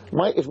along.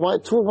 If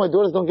 2 of my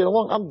daughters don't get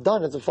along, I'm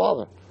done as a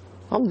father.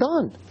 I'm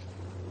done.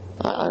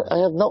 I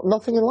have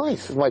nothing in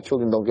life if my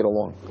children don't get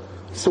along.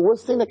 It's the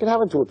worst thing that can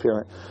happen to a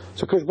parent.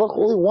 So Kosh Baruch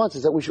all he wants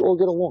is that we should all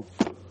get along.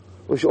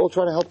 We should all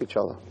try to help each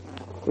other.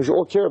 We should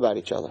all care about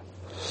each other.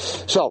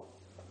 So,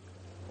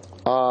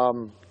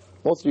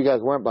 most of you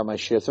guys weren't by my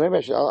share, so maybe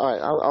I should,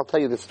 I'll tell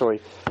you this story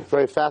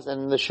very fast.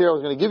 And the share I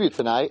was going to give you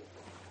tonight,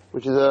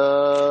 which is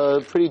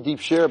a pretty deep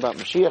share about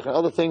Mashiach and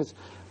other things,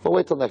 but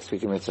wait till next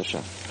week, Mitzvah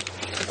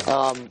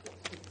Hashem.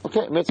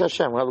 Okay, Mitzvah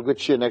Hashem, we'll have a good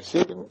share next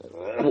week, and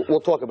we'll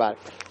talk about it.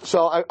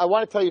 So I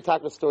want to tell you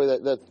a story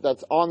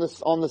that's on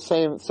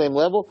the same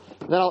level,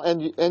 and then I'll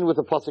end with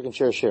a pasuk and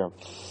share.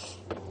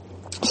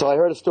 So I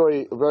heard a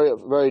story, very,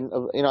 very,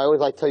 I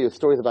always like to tell you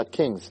stories about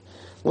kings.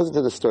 Listen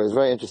to this story, it's a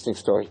very interesting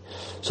story.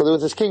 So there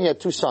was this king, he had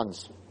 2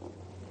 sons.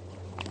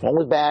 One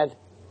was bad,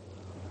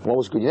 one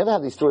was good. You never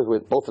have these stories where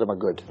both of them are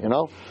good,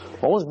 One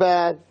was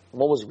bad,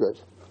 one was good.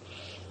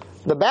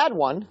 The bad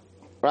one,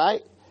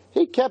 right,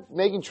 he kept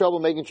making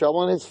trouble,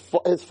 and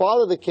his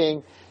father, the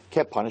king,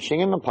 kept punishing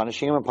him.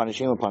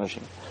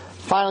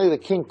 Finally, the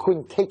king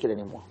couldn't take it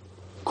anymore.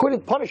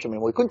 Couldn't punish him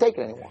anymore. He couldn't take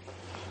it anymore.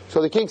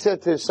 So the king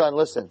said to his son,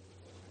 listen,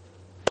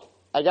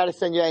 I gotta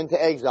send you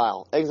into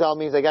exile. Exile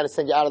means I gotta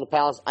send you out of the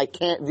palace. I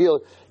can't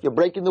deal. You're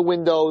breaking the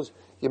windows.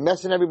 You're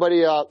messing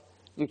everybody up.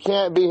 You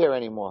can't be here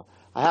anymore.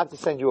 I have to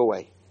send you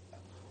away.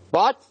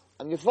 But,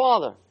 I'm your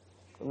father.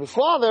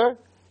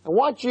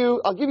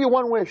 I'll give you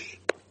one wish.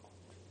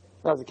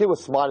 Now, if the kid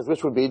was smart, his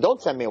wish would be, don't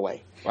send me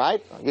away,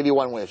 right? I'll give you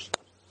one wish.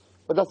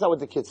 But that's not what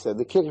the kid said.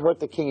 The kid hurt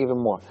the king even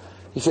more.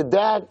 He said,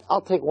 Dad,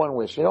 I'll take one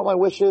wish. You know what my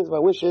wish is? My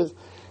wish is,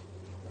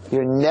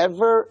 you're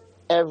never,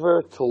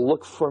 ever to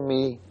look for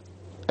me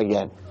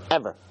again.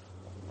 Ever.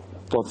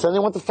 Don't send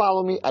anyone to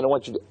follow me. I don't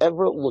want you to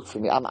ever look for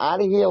me. I'm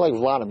out of here like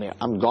Vladimir.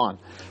 I'm gone.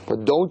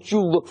 But don't you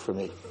look for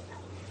me.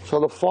 So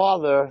the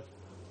father,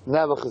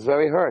 Nebuch, is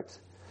very hurt.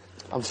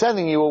 I'm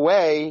sending you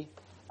away.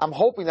 I'm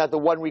hoping that the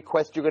one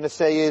request you're going to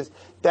say is,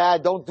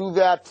 Dad, don't do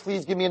that.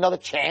 Please give me another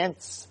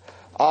chance.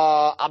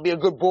 I'll be a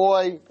good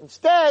boy.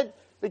 Instead,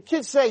 the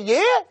kids say,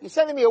 yeah? You're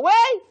sending me away?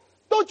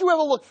 Don't you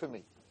ever look for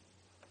me.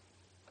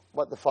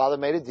 But the father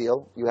made a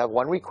deal. You have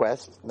one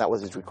request, and that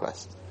was his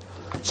request.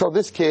 So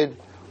this kid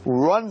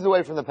runs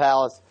away from the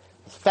palace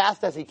as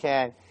fast as he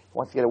can. He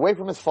wants to get away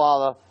from his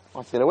father,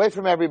 wants to get away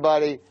from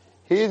everybody.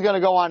 He's going to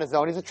go on his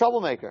own. He's a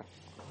troublemaker.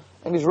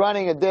 And he's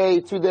running a day,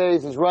 2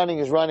 days, he's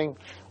running.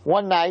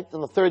 One night,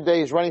 on the 3rd day,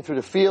 he's running through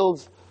the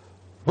fields.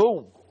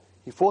 Boom!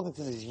 He falls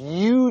into this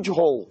huge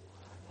hole,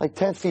 like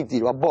 10 feet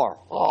deep, a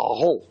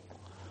hole.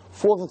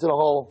 Falls into the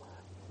hole,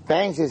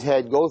 bangs his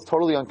head, goes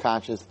totally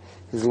unconscious.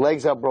 His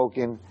legs are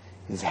broken,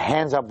 his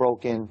hands are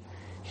broken.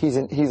 He's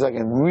like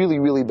in really,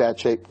 really bad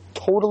shape.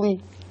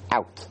 Totally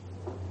out.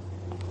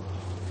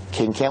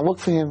 King can't look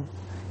for him.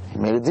 He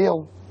made a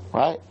deal,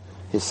 right?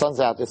 His son's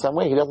out there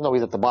somewhere. He doesn't know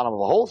he's at the bottom of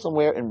a hole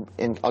somewhere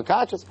in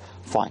unconscious.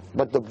 Fine.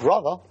 But the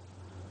brother,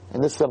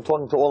 and this is I'm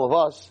talking to all of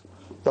us,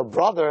 the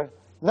brother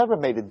never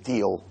made a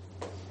deal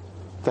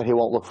that he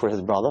won't look for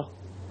his brother.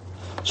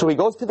 So he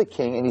goes to the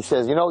king and he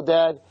says,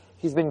 Dad,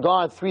 he's been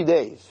gone 3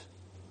 days.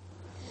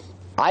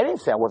 I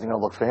didn't say I wasn't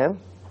going to look for him.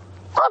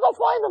 I'll go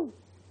find him.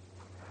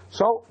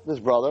 So this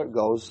brother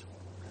goes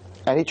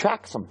and he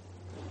tracks him.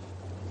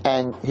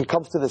 And he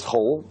comes to this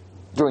hole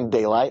during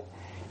daylight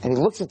and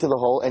he looks into the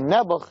hole, and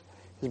Nebuch,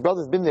 his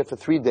brother's been there for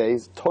 3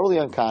 days, totally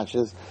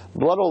unconscious,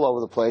 blood all over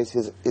the place,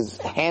 his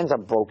hands are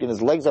broken,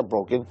 his legs are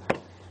broken,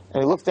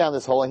 and he looks down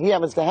this hole, and he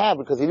happens to have,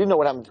 because he didn't know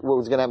what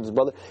was going to happen to his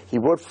brother, he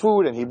brought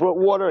food, and he brought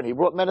water, and he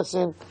brought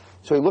medicine,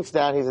 so he looks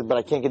down, he says, but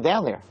I can't get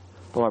down there,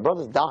 but my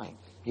brother's dying.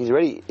 He's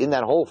already in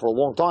that hole for a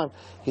long time.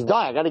 He's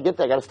dying. I got to get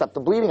there. I got to stop the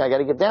bleeding. I got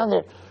to get down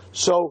there.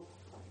 So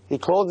he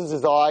closes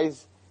his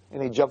eyes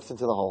and he jumps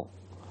into the hole.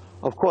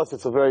 Of course,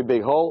 it's a very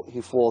big hole.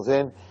 He falls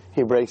in.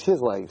 He breaks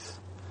his legs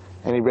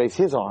and he breaks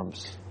his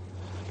arms.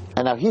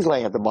 And now he's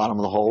laying at the bottom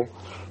of the hole.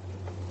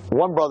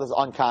 One brother's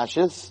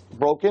unconscious,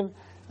 broken,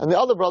 and the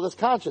other brother's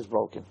conscious,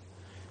 broken,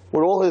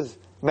 with all his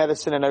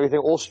medicine and everything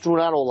all strewn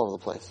out all over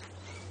the place.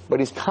 But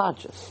he's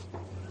conscious.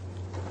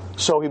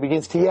 So he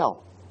begins to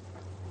yell.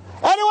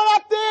 Anyone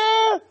up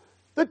there?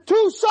 The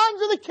two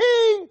sons of the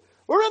king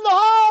were in the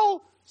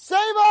hole. Save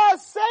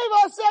us, save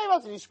us, save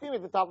us. And he's screaming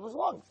at the top of his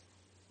lungs.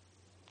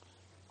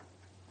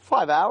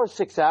 5 hours,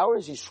 6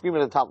 hours, he's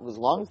screaming at the top of his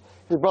lungs.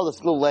 His brother's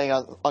still laying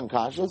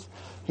unconscious.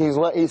 He's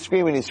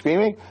screaming, he's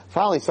screaming.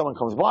 Finally someone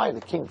comes by,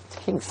 the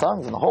king's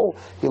sons in the hole.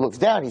 He looks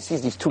down, he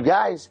sees these two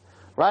guys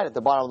right at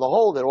the bottom of the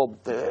hole. They're all,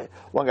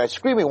 one guy's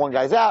screaming, one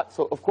guy's out.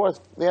 So of course,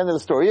 the end of the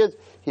story is,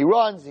 he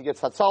runs, he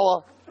gets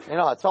Hatzalah.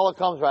 Hatzalah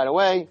comes right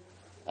away,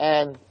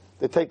 and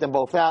they take them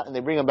both out, and they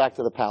bring him back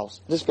to the palace.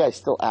 This guy's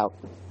still out.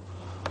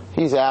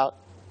 He's out.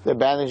 They're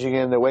bandaging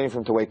him. They're waiting for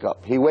him to wake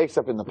up. He wakes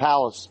up in the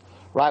palace,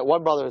 right?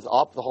 One brother is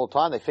up the whole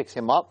time. They fix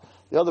him up.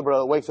 The other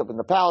brother wakes up in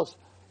the palace.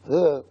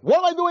 What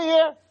am I doing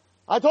here?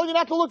 I told you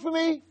not to look for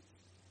me.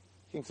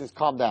 King says,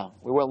 calm down.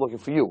 We weren't looking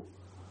for you.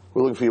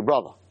 We were looking for your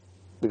brother.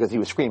 Because he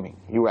was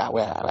screaming. You were out.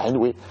 We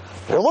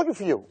were looking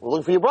for you. We're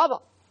looking for your brother.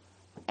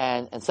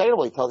 And second of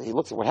all, he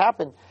looks at what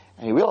happened,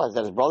 and he realized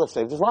that his brother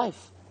saved his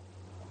life.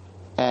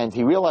 And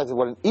he realizes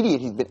what an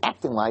idiot he's been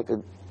acting like,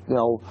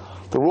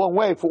 the wrong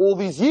way for all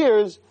these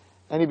years,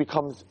 and he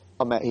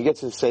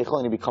gets his seichel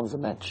and he becomes a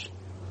mensch.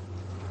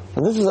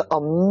 And this is an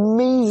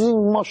amazing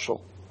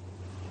mashal.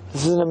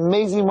 This is an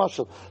amazing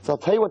mashal. So I'll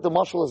tell you what the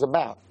mashal is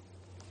about.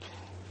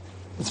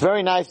 It's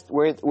very nice,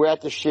 we're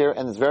at the shir,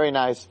 and it's very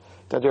nice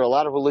that there are a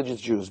lot of religious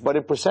Jews. But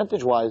in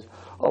percentage-wise,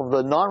 of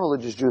the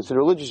non-religious Jews to the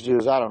religious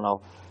Jews, I don't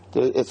know,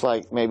 it's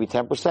like maybe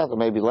 10% or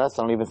maybe less.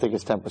 I don't even think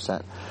it's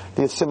 10%.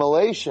 The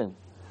assimilation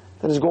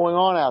that is going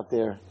on out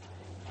there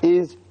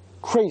is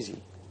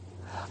crazy.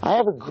 I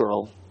have a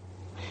girl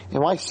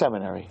in my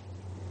seminary,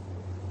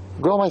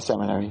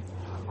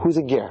 who's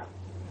a ger.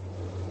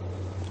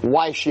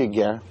 Why is she a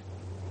ger?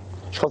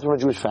 She comes from a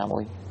Jewish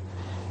family.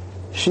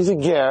 She's a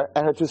ger,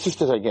 and her two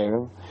sisters I gave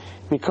him,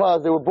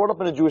 because they were brought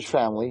up in a Jewish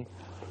family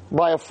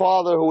by a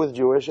father who was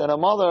Jewish and a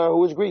mother who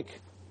was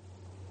Greek.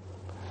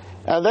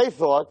 And they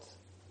thought,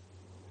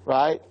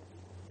 right,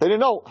 they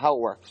didn't know how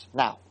it works.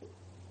 Now,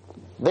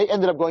 they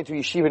ended up going to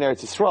yeshiva in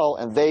Eretz Yisrael,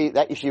 and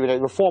that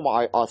yeshiva, reform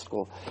art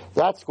school.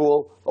 That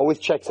school always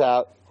checks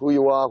out who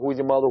you are, who's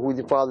your mother, who's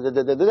your father,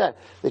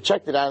 They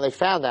checked it out, and they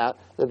found out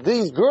that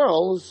these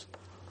girls,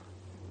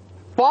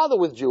 father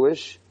was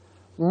Jewish,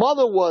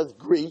 mother was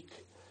Greek,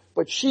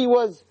 but she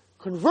was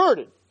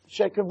converted.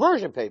 She had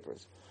conversion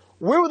papers.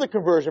 Where were the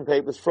conversion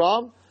papers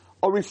from?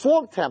 A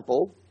Reform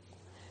temple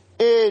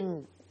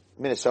in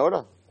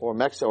Minnesota or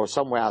Mexico or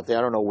somewhere out there,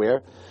 I don't know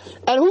where.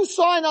 And who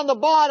signed on the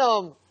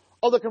bottom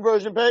of the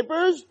conversion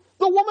papers?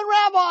 The woman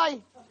rabbi.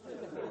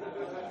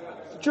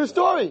 It's a true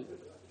story.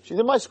 She's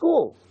in my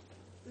school.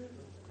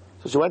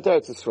 So she went there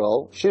to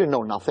Israel. She didn't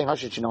know nothing. How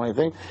should she know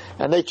anything?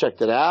 And they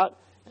checked it out.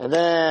 And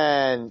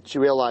then she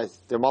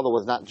realized their mother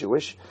was not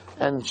Jewish.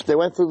 And they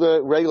went through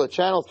the regular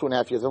channels,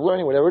 2.5 years of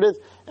learning, whatever it is.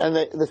 And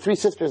the three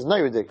sisters,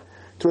 Nayudik,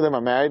 two of them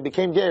are married,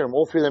 became Gerim.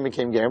 All three of them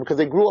became Gerim because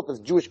they grew up as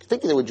Jewish,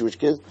 thinking they were Jewish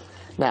kids.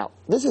 Now,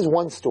 this is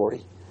one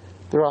story.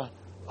 There are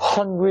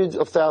hundreds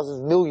of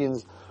thousands,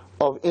 millions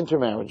of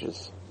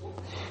intermarriages.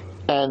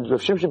 And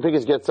Rav Shimshon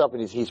Pincus gets up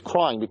and he's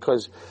crying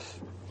because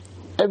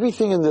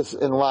everything in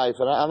life,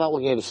 and I'm not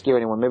looking at to scare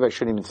anyone, maybe I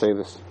shouldn't even say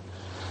this,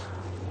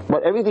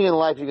 but everything in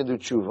life you can do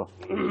tshuva.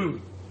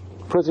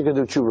 A person can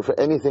do tshuva for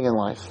anything in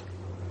life.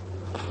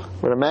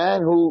 But a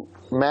man who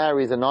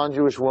marries a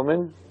non-Jewish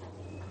woman,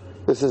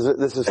 this is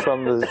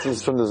from the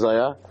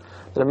Zayah,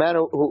 that a man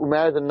who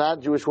marries a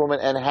non-Jewish woman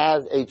and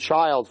has a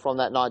child from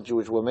that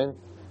non-Jewish woman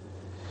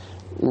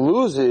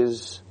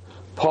loses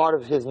part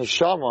of his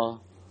neshama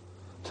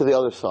to the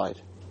other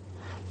side.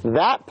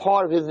 That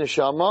part of his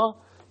neshama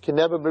can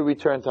never be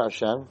returned to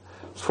Hashem.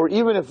 For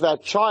even if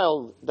that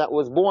child that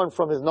was born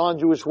from his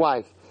non-Jewish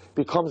wife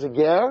becomes a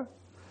ger,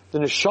 the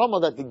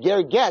neshama that the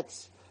ger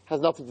gets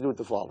has nothing to do with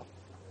the father.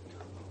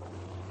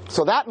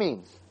 So that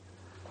means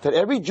that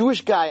every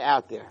Jewish guy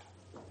out there,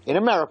 in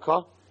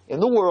America, in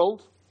the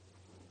world,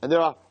 and there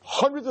are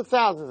hundreds of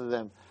thousands of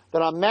them,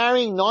 that are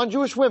marrying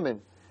non-Jewish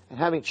women and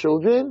having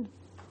children,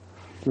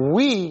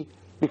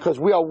 because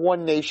we are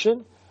one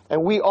nation,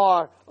 and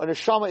our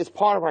neshama is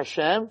part of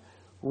Hashem,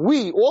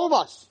 all of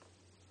us,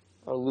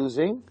 are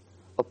losing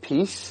a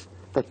piece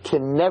that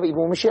can never, even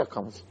when Mashiach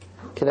comes,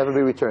 can never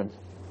be returned.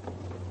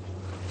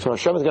 So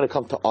Hashem is going to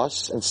come to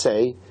us and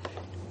say,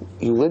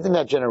 you lived in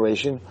that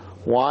generation,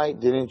 why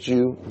didn't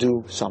you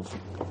do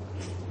something?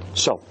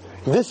 So,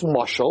 this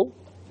mashal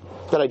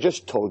that I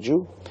just told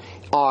you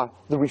are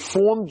the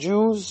Reformed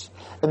Jews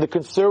and the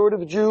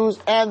conservative Jews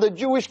and the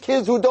Jewish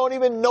kids who don't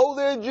even know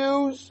they're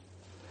Jews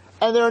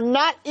and they're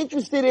not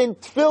interested in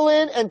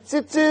tefillin and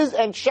tzitzis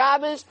and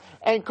Shabbos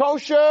and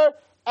kosher,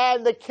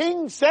 and the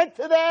king said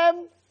to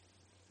them,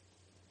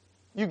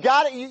 you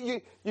gotta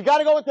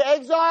go into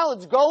exile,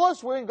 it's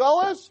Golos, we're in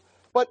Golos,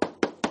 but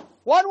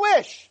one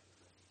wish.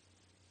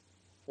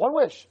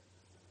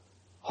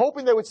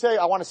 Hoping they would say,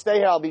 I want to stay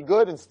here, I'll be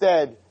good.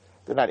 Instead,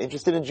 they're not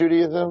interested in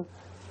Judaism.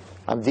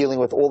 I'm dealing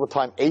with all the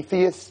time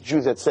atheists,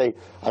 Jews that say,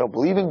 I don't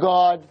believe in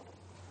God,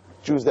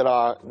 Jews that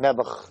are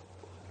nebuch,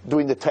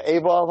 doing the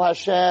ta'eva of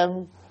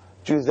Hashem,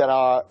 Jews that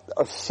are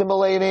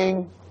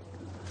assimilating.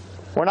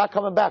 We're not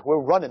coming back. We're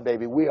running,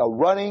 baby. We are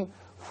running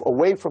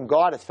away from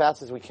God as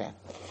fast as we can.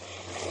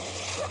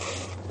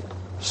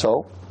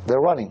 So, they're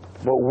running.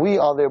 But we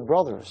are their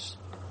brothers.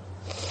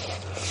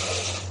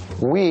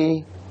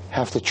 We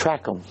have to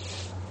track them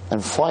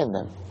and find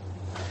them.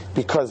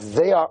 Because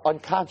they are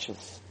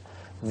unconscious.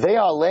 They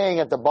are laying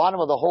at the bottom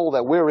of the hole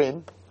that we're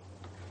in,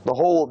 the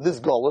hole of this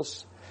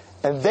Golus,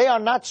 and they are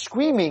not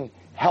screaming,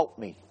 help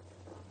me.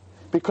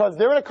 Because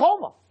they're in a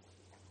coma.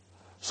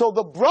 So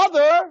the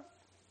brother,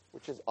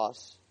 which is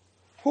us,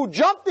 who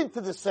jumped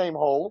into the same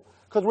hole,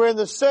 because we're in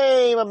the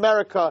same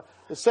America,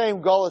 the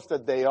same Golus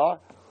that they are,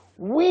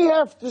 we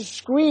have to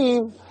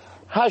scream,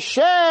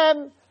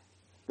 Hashem,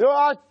 there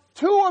are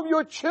two of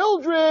your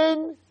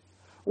children,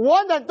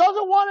 one that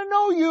doesn't want to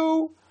know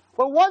you,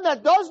 but one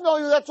that does know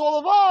you, that's all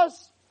of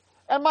us,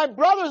 and my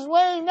brother's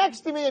laying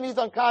next to me and he's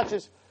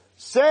unconscious.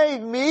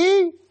 Save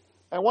me,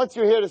 and once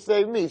you're here to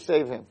save me,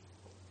 save him.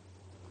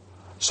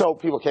 So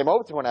people came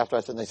over to me after I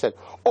said, and they said,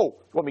 oh,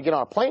 you want me to get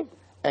on a plane?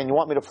 And you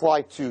want me to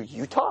fly to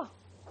Utah?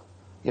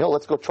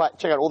 Let's go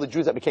check out all the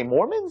Jews that became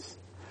Mormons?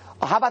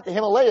 How about the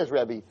Himalayas,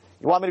 Rebbe?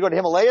 You want me to go to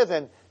Himalayas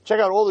and check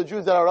out all the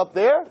Jews that are up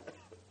there?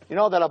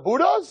 That are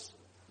Buddhas?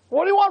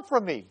 What do you want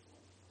from me?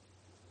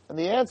 And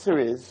the answer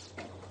is,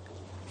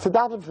 to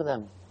daven for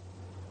them.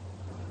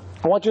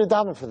 I want you to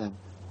daven for them.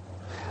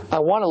 I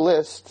want a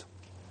list.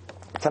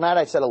 Tonight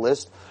I said a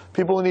list.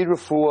 People who need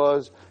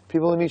refuahs,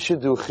 people who need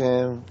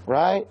shidduchim,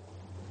 right?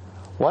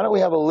 Why don't we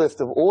have a list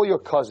of all your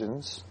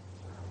cousins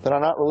that are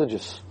not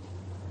religious?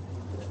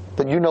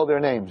 That you know their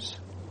names.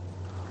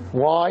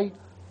 Why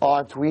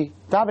aren't we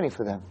davening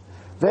for them?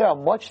 They are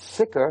much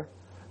sicker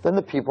than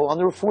the people on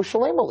the refuah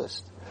shalema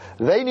list.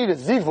 They need a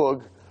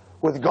zivug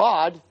with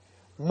God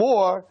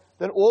more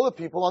than all the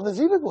people on the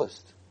zivug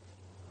list.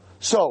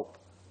 So,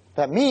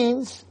 that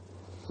means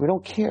we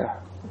don't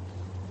care.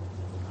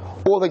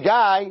 Or the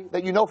guy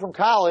that you know from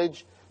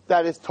college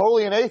that is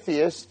totally an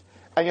atheist,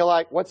 and you're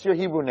like, what's your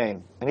Hebrew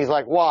name? And he's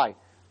like, why?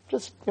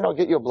 Just,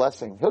 get your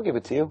blessing. He'll give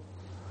it to you.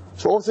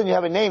 So all of a sudden you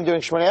have a name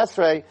during Shemoneh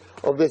Esrei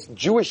of this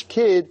Jewish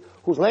kid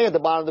who's laying at the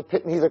bottom of the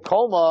pit and he's a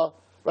coma,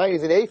 right?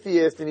 He's an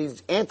atheist and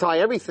he's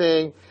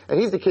anti-everything, and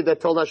he's the kid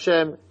that told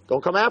Hashem,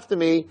 don't come after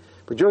me,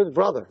 but you're his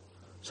brother.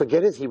 So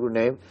get his Hebrew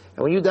name,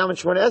 and when you down in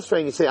Shemoneh Esrei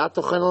and you say,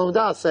 Atochen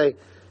Elamda, say,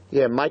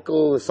 yeah,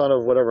 Michael, the son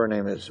of whatever her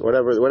name is,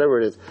 whatever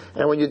it is.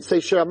 And when you say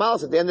Shir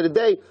HaMalos at the end of the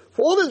day,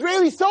 for all the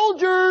Israeli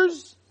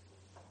soldiers,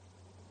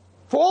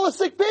 for all the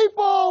sick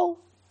people,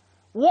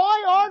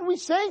 why aren't we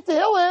saying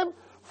Tehillim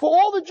for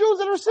all the Jews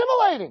that are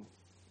assimilating?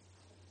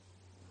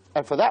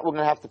 And for that we're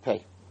going to have to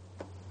pay.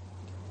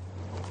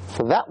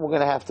 For that we're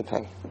going to have to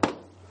pay.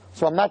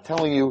 So I'm not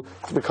telling you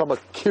to become a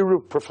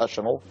kiruv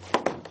professional,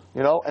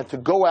 and to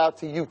go out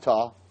to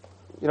Utah.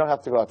 You don't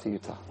have to go out to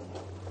Utah.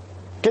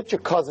 Get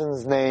your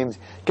cousins' names.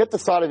 Get the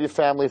side of your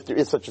family, if there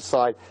is such a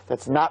side,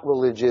 that's not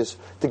religious.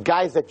 The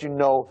guys that you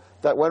know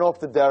that went off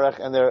the derech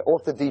and they're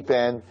off the deep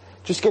end.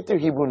 Just get their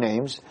Hebrew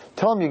names.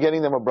 Tell them you're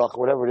getting them a bracha,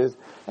 whatever it is,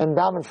 and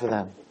daven for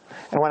them.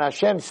 And when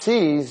Hashem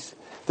sees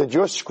that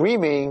you're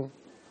screaming,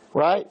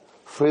 right,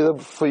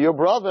 for your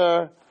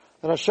brother,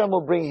 then Hashem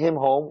will bring him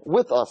home,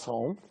 with us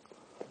home.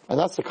 And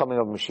that's the coming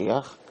of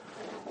Mashiach.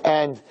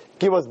 And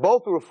give us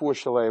both the refuah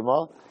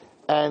shalema,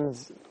 and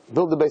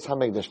build the Beis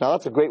HaMikdash. Now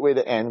that's a great way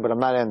to end, but I'm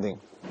not ending.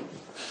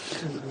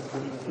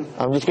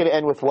 I'm just going to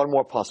end with one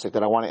more pasuk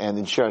that I want to end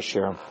in Shir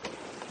HaShirim.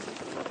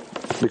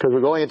 Because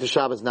we're going into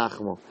Shabbos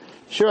Nachamu.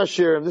 Shir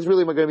HaShirim, this is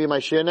really going to be my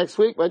shir next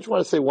week, but I just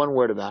want to say one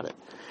word about it.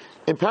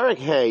 In Perek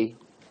Hey,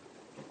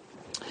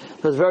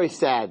 it was very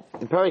sad.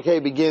 In Perek Hey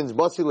begins,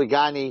 Basi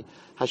Legani,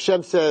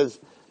 Hashem says,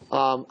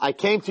 I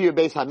came to your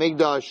Beis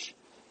HaMikdash.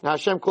 Now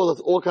Hashem calls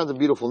us all kinds of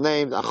beautiful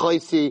names.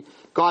 Achoisi,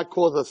 God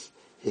calls us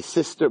his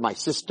sister, my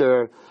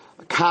sister.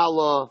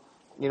 Kala,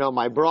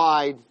 my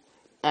bride.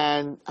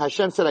 And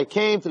Hashem said, I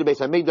came to the Beis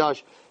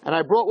HaMikdash, and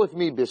I brought with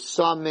me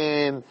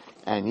bisamim,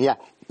 and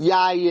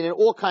yayin, and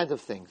all kinds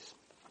of things.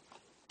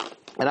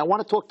 And I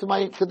want to talk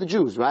to the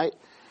Jews, right?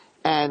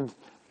 And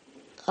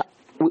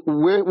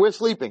we're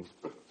sleeping,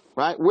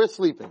 right? We're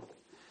sleeping.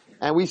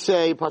 And we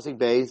say, Pasuk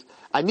Beis,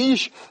 Ani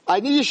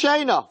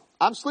yeshena,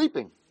 I'm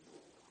sleeping.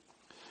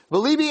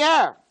 V'libi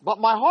er, but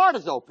my heart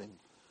is open.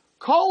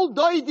 Kol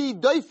doidi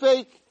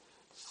doifek,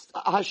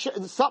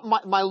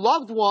 my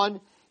loved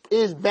one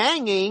is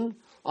banging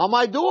on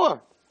my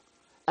door.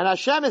 And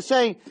Hashem is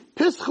saying,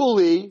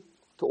 Pischuli,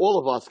 to all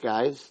of us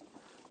guys,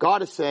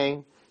 God is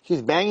saying,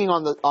 He's banging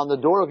on the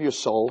door of your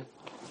soul,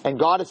 and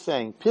God is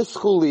saying,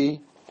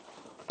 Pischuli,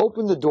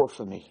 open the door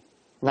for me.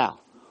 Now,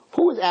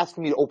 who is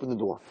asking me to open the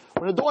door?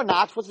 When the door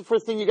knocks, what's the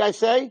first thing you guys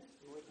say?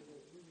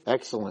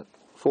 Excellent.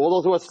 For all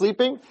those who are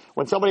sleeping,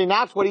 when somebody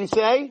knocks, what do you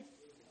say?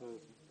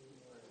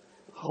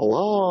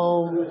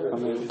 Hello?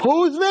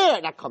 Who's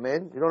there? Now come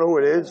in. You don't know who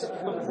it is.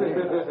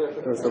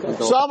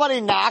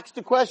 Somebody knocks.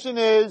 The question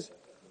is,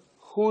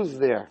 who's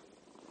there?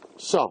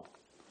 So,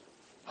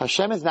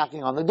 Hashem is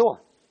knocking on the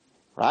door.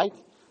 Right?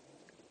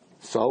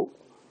 So,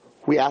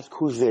 we ask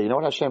who's there. You know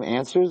what Hashem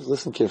answers?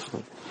 Listen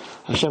carefully.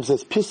 Hashem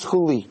says,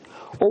 Pischuli,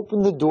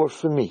 open the door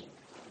for me.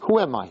 Who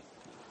am I?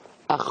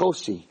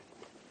 Achosi.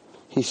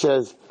 He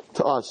says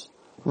to us,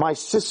 my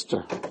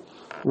sister.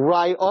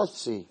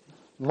 Rayotsi,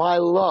 my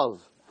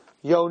love.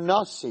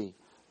 Yonasi,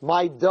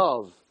 my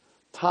dove.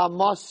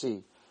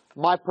 Tamasi,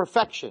 my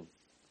perfection.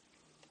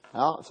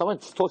 Now, if someone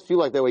talks to you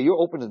like that way, you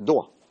open the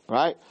door.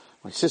 Right?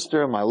 My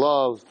sister, my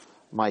love,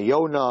 my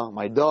Yonah,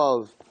 my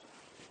dove,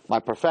 my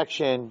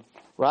perfection.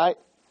 Right?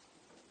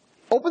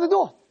 Open the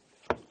door.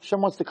 Hashem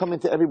wants to come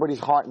into everybody's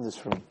heart in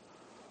this room.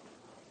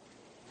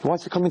 He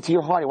wants to come into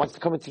your heart. He wants to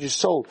come into your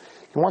soul.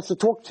 He wants to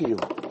talk to you.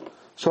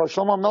 So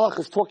Shlomo Melech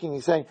is talking.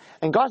 He's saying,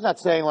 and God's not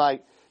saying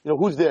like,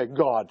 who's there?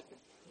 God.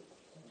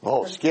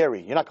 Oh,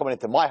 scary. You're not coming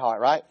into my heart,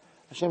 right?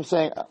 Hashem's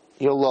saying,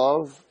 your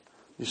love,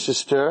 your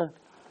sister,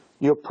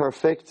 you're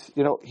perfect.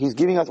 He's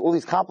giving us all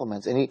these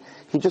compliments, and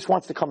he just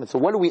wants to come in. So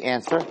what do we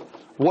answer?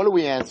 What do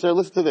we answer?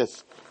 Listen to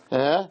this.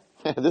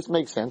 This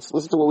makes sense.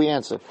 Listen to what we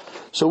answer.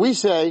 So we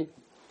say,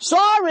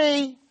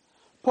 sorry,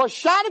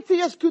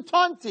 Poshadati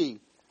eskutanti.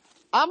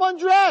 I'm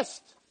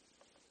undressed.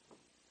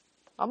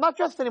 I'm not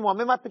dressed anymore. I'm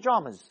in my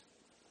pajamas.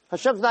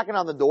 Hashem's knocking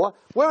on the door.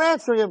 We're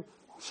answering him,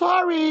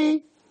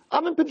 sorry,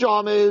 I'm in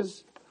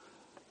pajamas.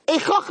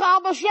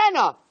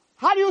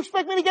 How do you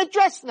expect me to get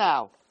dressed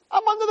now?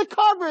 I'm under the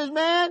covers,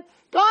 man.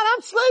 God,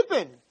 I'm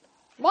sleeping.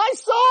 My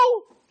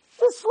soul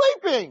is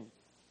sleeping.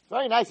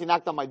 Very nice he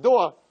knocked on my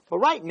door, but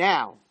right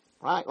now,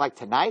 right, like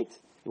tonight,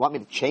 you want me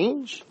to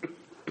change?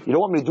 You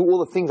don't want me to do all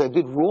the things I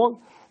did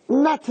wrong?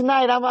 Not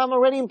tonight. I'm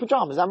already in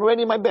pajamas. I'm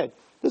already in my bed.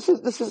 This is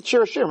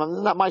Shir Hashirim. This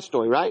is not my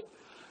story, right?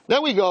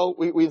 Then we go,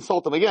 we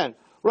insult him again.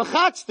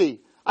 Rachatzti.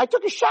 I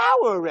took a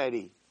shower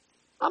already.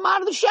 I'm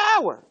out of the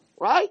shower,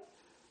 right?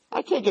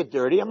 I can't get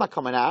dirty. I'm not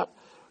coming out.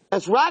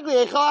 As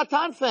Ragli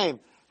Echalatan fame.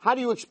 How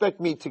do you expect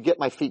me to get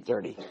my feet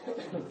dirty?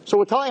 So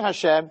we're telling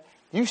Hashem,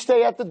 you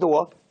stay at the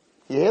door.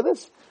 You hear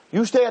this?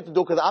 You stay at the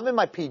door because I'm in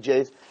my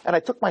PJs and I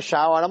took my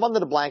shower and I'm under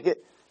the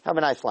blanket. Have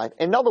a nice life.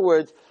 In other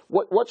words,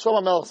 what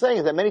Shlomo Melech is saying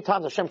is that many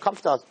times Hashem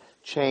comes to us,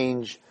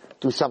 change,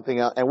 do something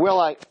else, and we're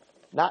like,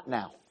 not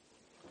now.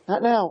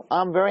 Not now.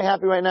 I'm very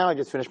happy right now. I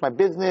just finished my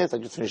business. I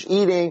just finished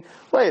eating.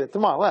 Later,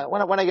 tomorrow,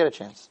 when I get a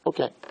chance.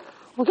 Okay.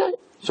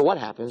 So what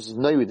happens?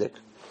 No, you dick.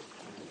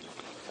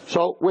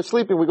 So we're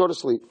sleeping. We go to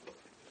sleep.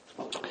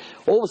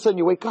 All of a sudden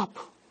you wake up.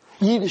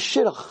 You need a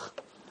shidduch.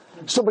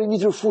 Somebody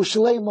needs a refuah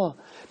shalema.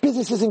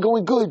 Business isn't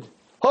going good.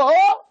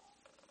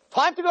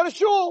 Time to go to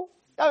shul.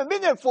 I haven't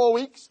been there 4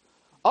 weeks.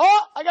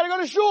 I gotta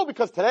go to shul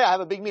because today I have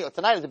a big meal.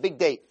 Tonight is a big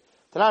date.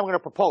 Tonight I'm going to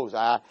propose.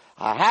 I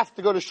have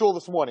to go to shul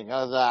this morning.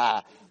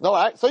 No,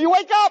 right? So you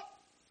wake up.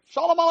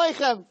 Shalom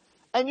Aleichem.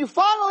 And you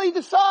finally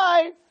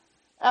decide,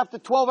 after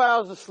 12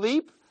 hours of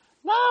sleep,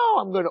 now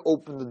I'm going to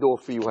open the door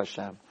for you,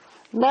 Hashem.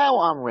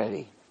 Now I'm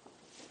ready.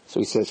 So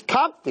he says,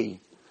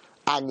 Kamti,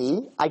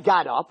 Ani, I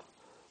got up,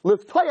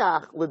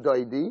 Liftoyach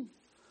l'doidi,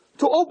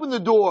 to open the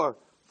door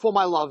for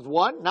my loved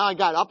one. Now I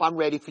got up, I'm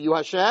ready for you,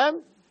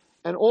 Hashem.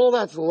 And all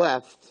that's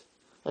left,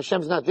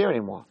 Hashem's not there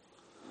anymore.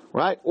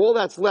 Right? All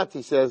that's left,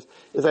 he says,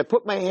 is I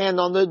put my hand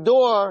on the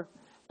door,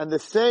 and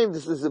this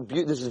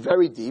is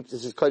very deep,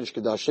 this is Kodesh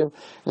Kodashim,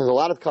 there's a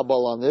lot of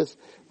Kabbalah on this,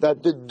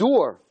 that the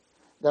door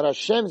that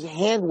Hashem's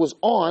hand was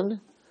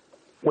on,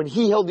 when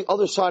he held the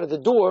other side of the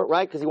door,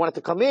 right, because he wanted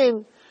to come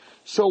in,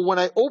 so when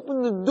I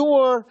open the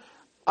door,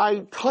 I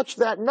touch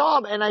that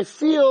knob, and I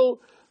feel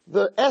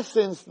the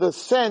essence, the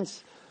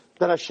sense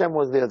that Hashem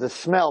was there, the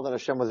smell that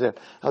Hashem was there.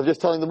 I was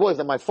just telling the boys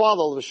that my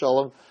father,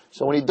 Shalom,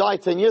 so when he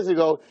died 10 years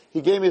ago,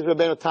 he gave me his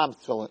Rabbeinu Tam's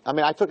tefillin.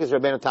 I took his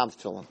Rabbeinu Tam's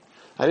tefillin.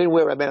 I didn't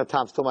wear Rabbeinu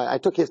Tam's tefillin. I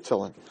took his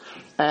tefillin.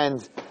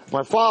 And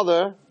my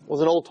father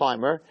was an old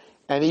timer,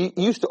 and he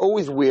used to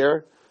always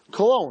wear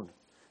cologne.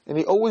 And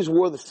he always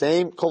wore the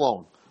same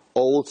cologne.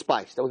 Old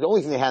Spice. That was the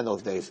only thing they had in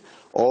those days.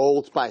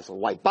 Old Spice. A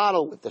white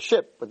bottle with the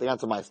ship, with the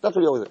answer mice. That's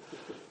what he always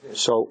did.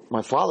 So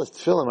my father's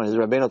tefillin, his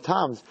Rabbeinu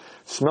Tam's,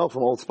 smelled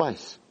from Old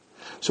Spice.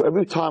 So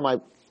every time I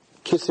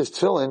kiss his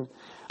tefillin,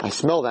 I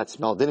smell that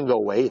smell. It didn't go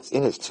away. It's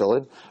in his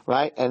tefillin,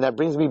 right? And that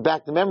brings me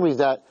back the memories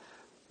that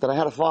I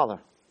had a father.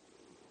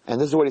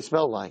 And this is what he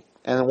smelled like.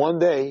 And one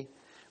day,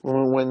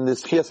 when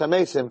this Chiyas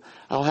HaMesim,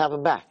 I'll have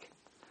him back.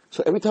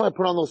 So every time I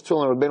put on those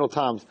tefillin, Rabbeinu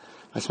Tam's,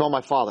 I smell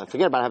my father.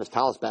 Forget about having his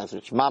talis bags,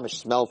 which mamish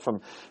smell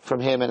from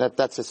him, and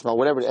that's his smell,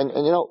 whatever.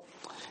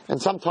 And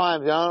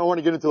sometimes, I don't want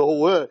to get into the whole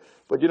word,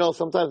 but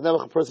sometimes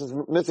never a person's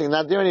missing,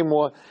 not there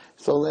anymore,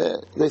 so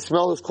they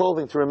smell his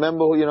clothing to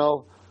remember,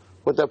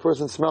 what that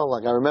person smelled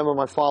like. I remember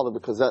my father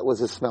because that was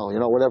his smell,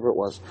 whatever it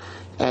was.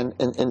 And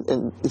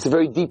it's a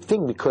very deep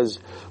thing because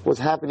what's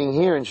happening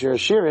here in Shir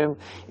Hashirim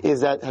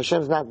is that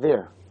Hashem's not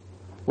there.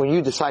 When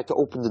you decide to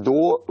open the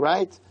door,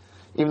 right?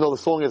 Even though the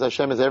song is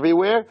Hashem is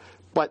everywhere,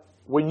 but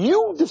when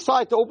you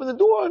decide to open the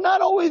door,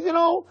 not always, you're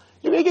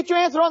going to get your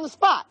answer on the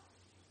spot.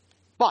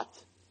 But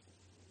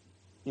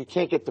you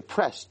can't get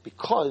depressed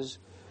because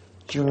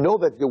you know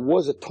that there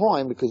was a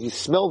time because you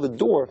smell the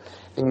door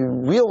and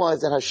you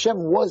realize that Hashem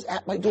was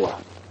at my door.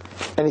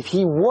 And if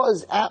He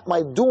was at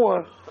my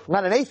door, I'm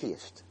not an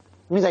atheist.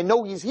 It means I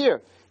know He's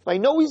here. If I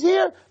know He's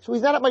here, so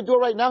He's not at my door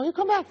right now, He'll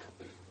come back.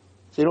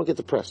 So you don't get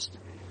depressed.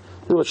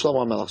 Look what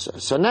Shlomo HaMelech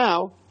says. So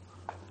now,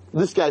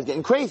 this guy's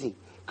getting crazy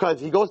because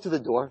he goes to the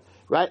door,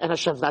 right, and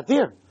Hashem's not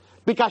there.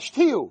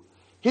 Bikashtiyu.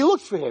 He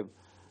looks for Him.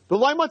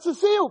 V'lo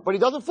matzasiyu, but he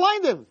doesn't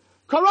find Him.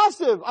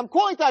 Karasiv. I'm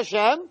calling to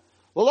Hashem.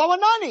 V'lo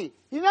anani.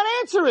 He's not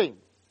answering.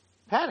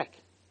 Panic.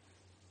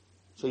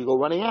 So you go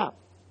running out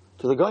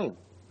to the Goyim.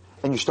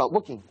 And you start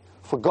looking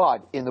for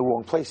God in the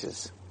wrong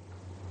places.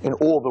 In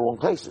all the wrong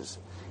places.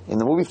 In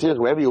the movie theaters,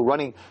 wherever you're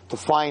running to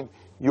find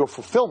your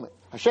fulfillment.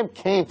 Hashem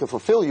came to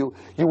fulfill you.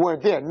 You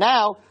weren't there.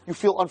 Now, you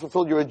feel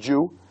unfulfilled. You're a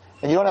Jew.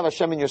 And you don't have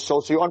Hashem in your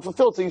soul, so you're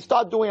unfulfilled. So you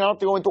start doing, I don't have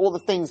to go into all the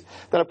things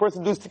that a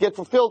person does to get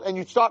fulfilled, and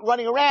you start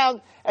running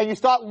around, and you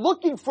start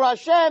looking for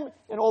Hashem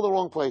in all the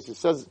wrong places.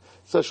 Says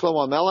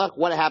Shlomo HaMelech,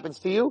 what happens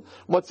to you?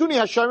 Matzuni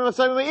Hashem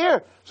Masayim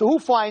Me'ir. So who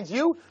finds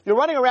you? You're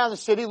running around the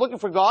city looking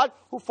for God.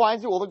 Who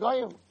finds you? All the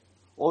Goyim.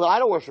 All the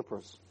idol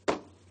worshippers.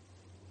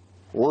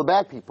 All the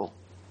bad people.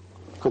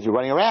 Because you're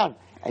running around,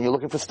 and you're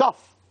looking for stuff.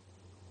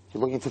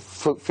 You're looking to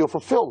feel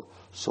fulfilled.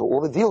 So all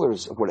the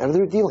dealers of whatever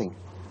they're dealing,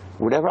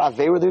 whatever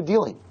Aveira they're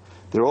dealing,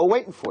 they're all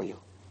waiting for you.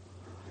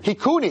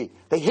 Hikuni,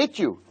 they hit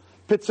you.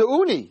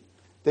 Pitzauni,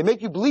 they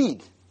make you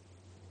bleed.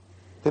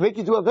 They make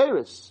you do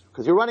Aveiris.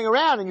 Because you're running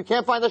around and you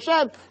can't find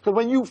Hashem. Because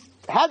when you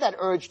have that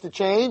urge to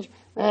change,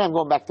 I'm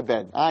going back to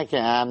bed. I'm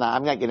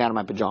not getting out of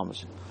my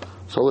pajamas.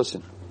 So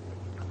listen.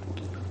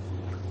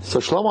 So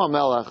Shlomo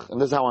HaMelech, and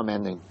this is how I'm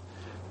ending,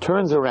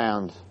 turns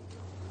around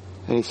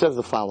and he says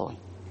the following.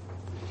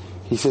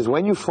 He says,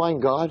 when you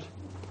find God,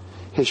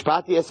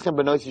 Hishpati Eschem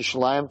Benois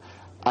Yishalayim,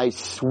 I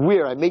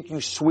swear, I make you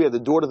swear, the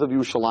daughters of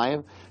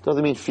Yerushalayim,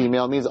 doesn't mean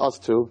female, it means us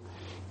too.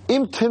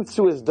 Im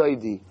timtzu es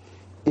daidi.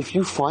 If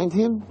you find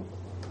him,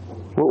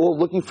 we're all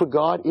looking for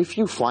God. If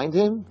you find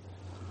him,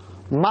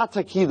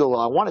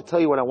 matakidola, I want to tell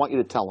you what I want you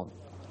to tell him.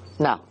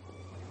 Now,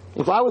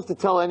 if I was to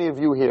tell any of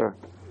you here,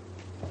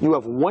 you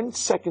have 1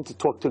 second to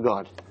talk to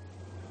God.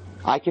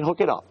 I can hook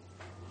it up.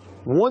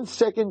 1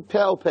 second, pay,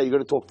 you're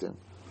going to talk to him.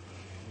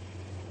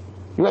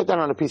 You write down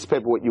on a piece of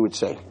paper what you would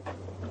say.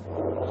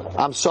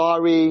 I'm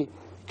sorry.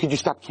 Could you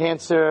stop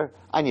cancer?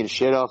 I need a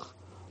shidduch.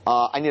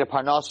 I need a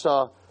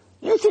parnasa.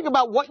 You think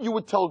about what you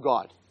would tell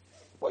God.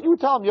 What you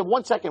would tell him. You have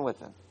 1 second with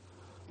him.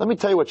 Let me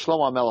tell you what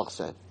Shlomo HaMelech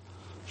said.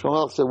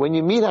 Shlomo HaMelech said, when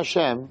you meet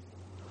Hashem,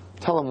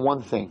 tell him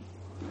one thing.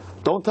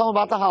 Don't tell him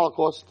about the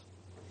Holocaust.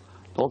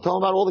 Don't tell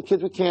him about all the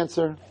kids with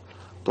cancer.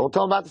 Don't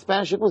tell him about the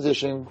Spanish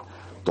Inquisition.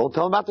 Don't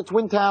tell him about the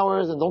Twin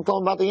Towers. And don't tell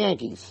him about the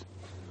Yankees.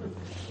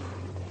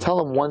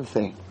 Tell him one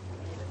thing.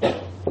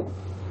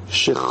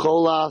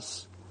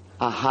 Shecholas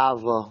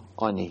ahava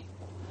ani.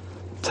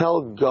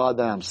 Tell God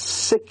that I'm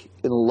sick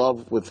in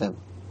love with Him.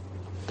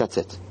 That's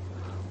it.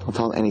 Don't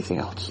tell Him anything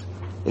else.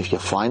 If you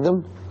find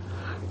Him,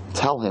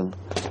 tell Him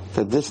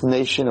that this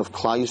nation of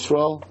Klal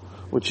Yisrael,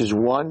 which is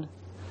one,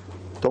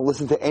 don't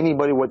listen to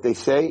anybody what they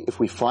say. If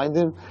we find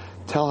Him,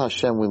 tell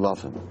Hashem we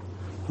love Him.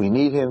 We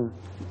need Him.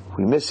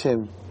 We miss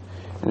Him.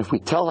 And if we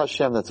tell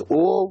Hashem that's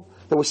all,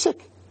 that we're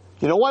sick.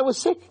 You know why we're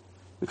sick?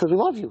 Because we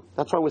love you.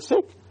 That's why we're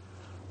sick.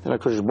 And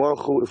HaKadosh Baruch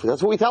Hu, if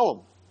that's what we tell Him,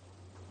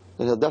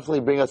 then He'll definitely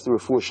bring us to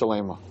Refuah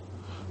Shalema.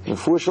 And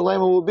Refuah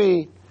Shalema will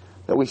be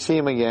that we see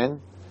Him again,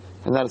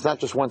 and that it's not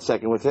just 1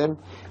 second with Him.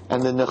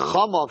 And the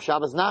Nechama of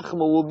Shabbos Nachama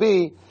will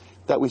be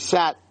that we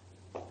sat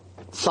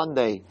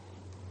Sunday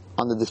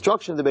on the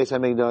destruction of the Beis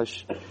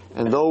HaMikdash,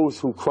 and those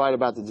who cried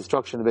about the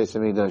destruction of the Beis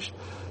HaMikdash,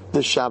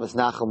 this Shabbos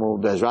Nachama,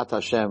 Be'ezrat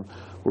Hashem,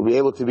 will be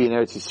able to be in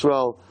Eretz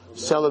Yisrael,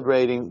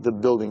 celebrating the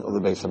building of the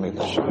Beis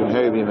HaMikdash.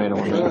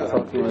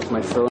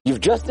 You've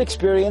just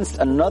experienced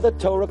another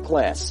Torah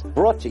class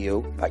brought to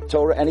you by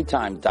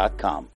TorahAnytime.com.